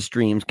close to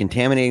streams,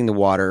 contaminating the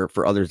water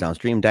for others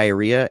downstream.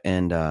 Diarrhea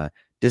and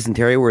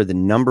dysentery were the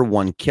number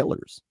one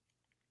killers.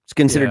 It's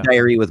considered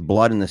diarrhea with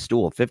blood in the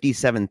stool.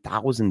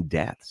 57,000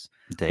 deaths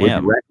were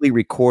directly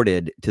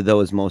recorded to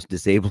those most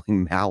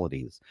disabling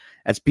maladies.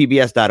 That's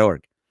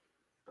PBS.org.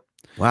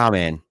 Wow,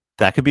 man.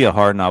 That could be a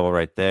hard novel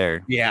right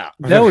there. Yeah.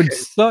 That would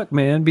suck,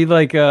 man. Be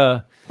like,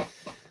 oh,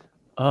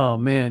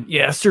 man.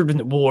 Yeah, I served in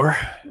the war.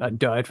 I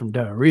died from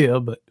diarrhea,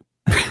 but.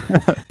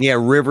 Yeah,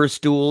 river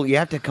stool. You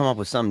have to come up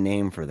with some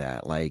name for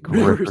that. Like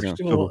river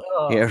stool.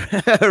 Yeah,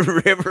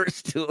 river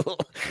stool.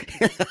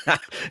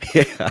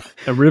 Yeah.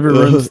 A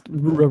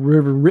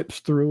river rips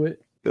through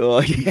it.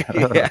 Oh,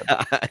 yeah,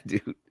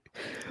 dude.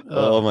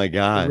 Oh, my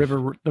God.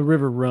 The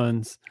river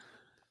runs.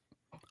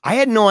 I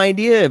had no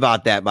idea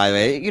about that, by the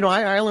way.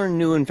 I learn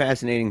new and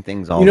fascinating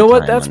things all the time. You know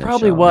what? That's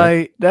probably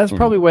why. That's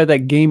probably why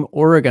that game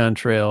Oregon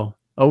Trail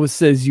always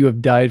says you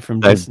have died from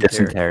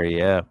dysentery.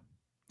 Yeah,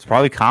 it's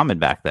probably common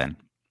back then.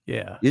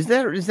 Yeah. Does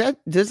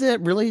that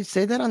really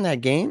say that on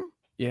that game?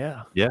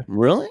 Yeah. Yeah.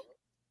 Really?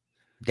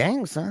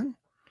 Dang, son.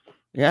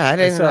 Yeah, I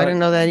didn't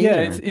know that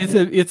either. Yeah,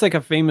 it's like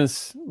a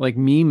famous like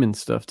meme and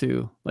stuff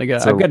too. Like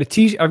I've got a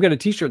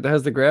t-shirt that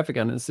has the graphic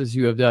on it that says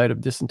you have died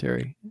of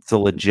dysentery. It's a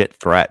legit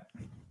threat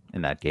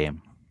in that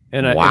game.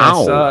 And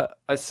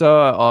I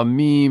saw a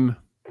meme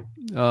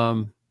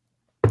a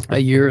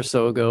year or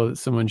so ago that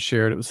someone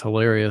shared. It was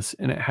hilarious,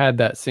 and it had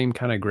that same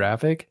kind of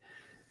graphic,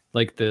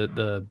 like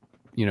the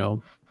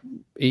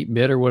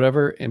 8-bit or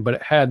whatever, but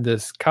it had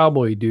this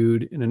cowboy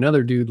dude and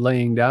another dude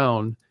laying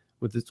down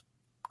with his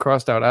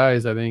crossed out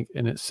eyes, I think,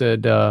 and it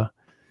said were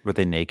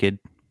they naked?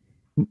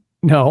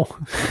 No.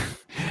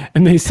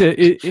 And they said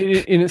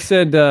it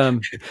said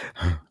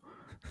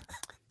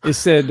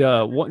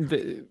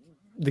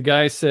the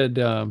guy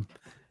said,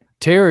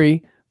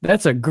 Terry,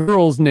 that's a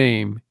girl's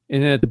name.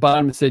 And then at the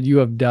bottom it said, you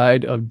have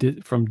died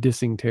from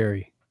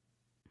dysentery.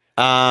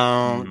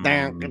 Yeah,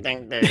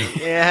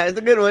 it's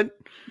a good one.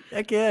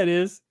 Heck yeah, it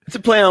is. It's a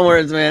play on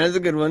words, man. It's a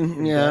good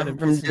one. Yeah,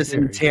 from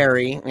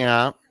dysentery.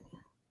 Yeah.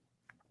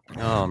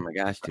 Oh my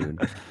gosh,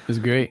 dude. It was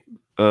great.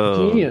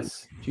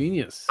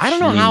 Genius. I don't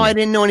know how I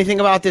didn't know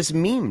anything about this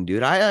meme,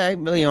 dude. I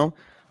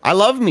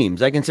love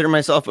memes. I consider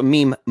myself a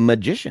meme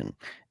magician.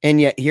 And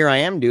yet here I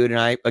am, dude. And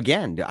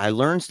I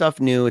learn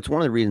stuff new. It's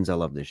one of the reasons I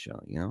love this show,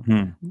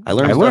 I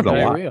learned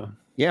a lot.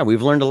 Yeah,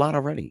 we've learned a lot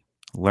already.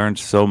 Learned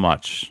so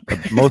much,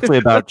 mostly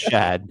about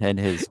Chad and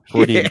his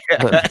 40.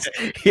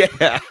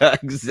 Yeah,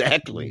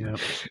 exactly. Yeah.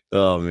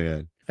 Oh,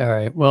 man. All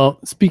right. Well,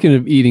 speaking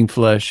of eating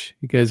flesh,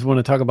 you guys want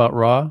to talk about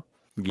Raw?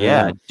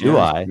 Yeah,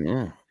 I?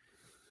 Yeah.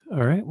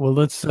 All right. Well,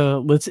 let's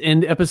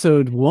end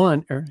episode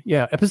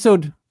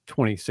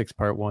 26,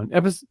 part 1.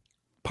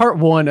 Part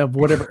 1 of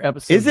whatever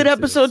episode. Is it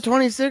episode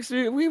 26?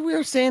 We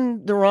were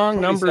saying the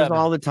wrong numbers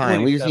all the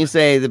time. We used to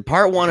say the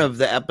part 1 of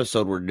the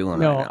episode we're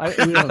doing. No, right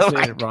we don't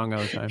say it wrong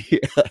all the time. Yeah.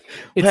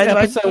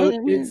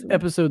 It's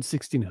episode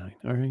 69.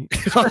 All right.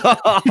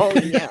 Oh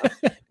yeah.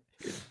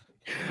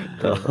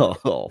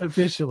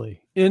 Officially,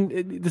 and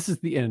this is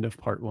the end of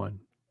part 1.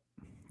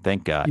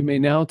 Thank God. You may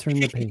now turn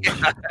the page.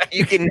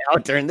 You can now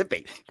turn the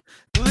page.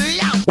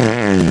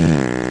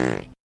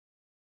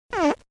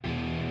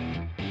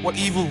 What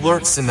evil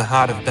lurks in the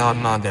heart of Don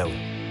Mondo?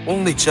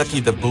 Only Chucky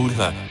the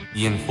Buddha,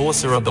 the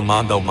enforcer of the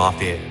Mondo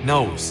Mafia,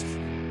 knows.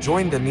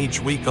 Join them each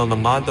week on the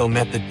Mondo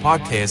Method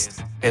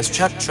podcast as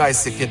Chuck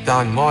tries to get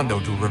Don Mondo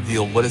to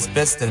reveal what is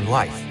best in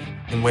life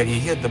and where he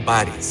hid the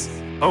bodies.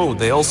 Oh,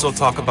 they also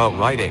talk about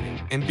writing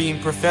and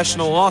being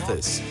professional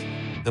authors.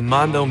 The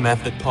Mondo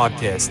Method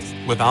Podcast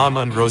with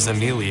Armand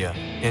Rosamilia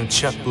and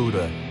Chuck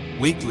Buda.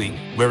 Weekly,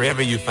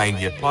 wherever you find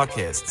your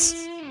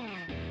podcasts.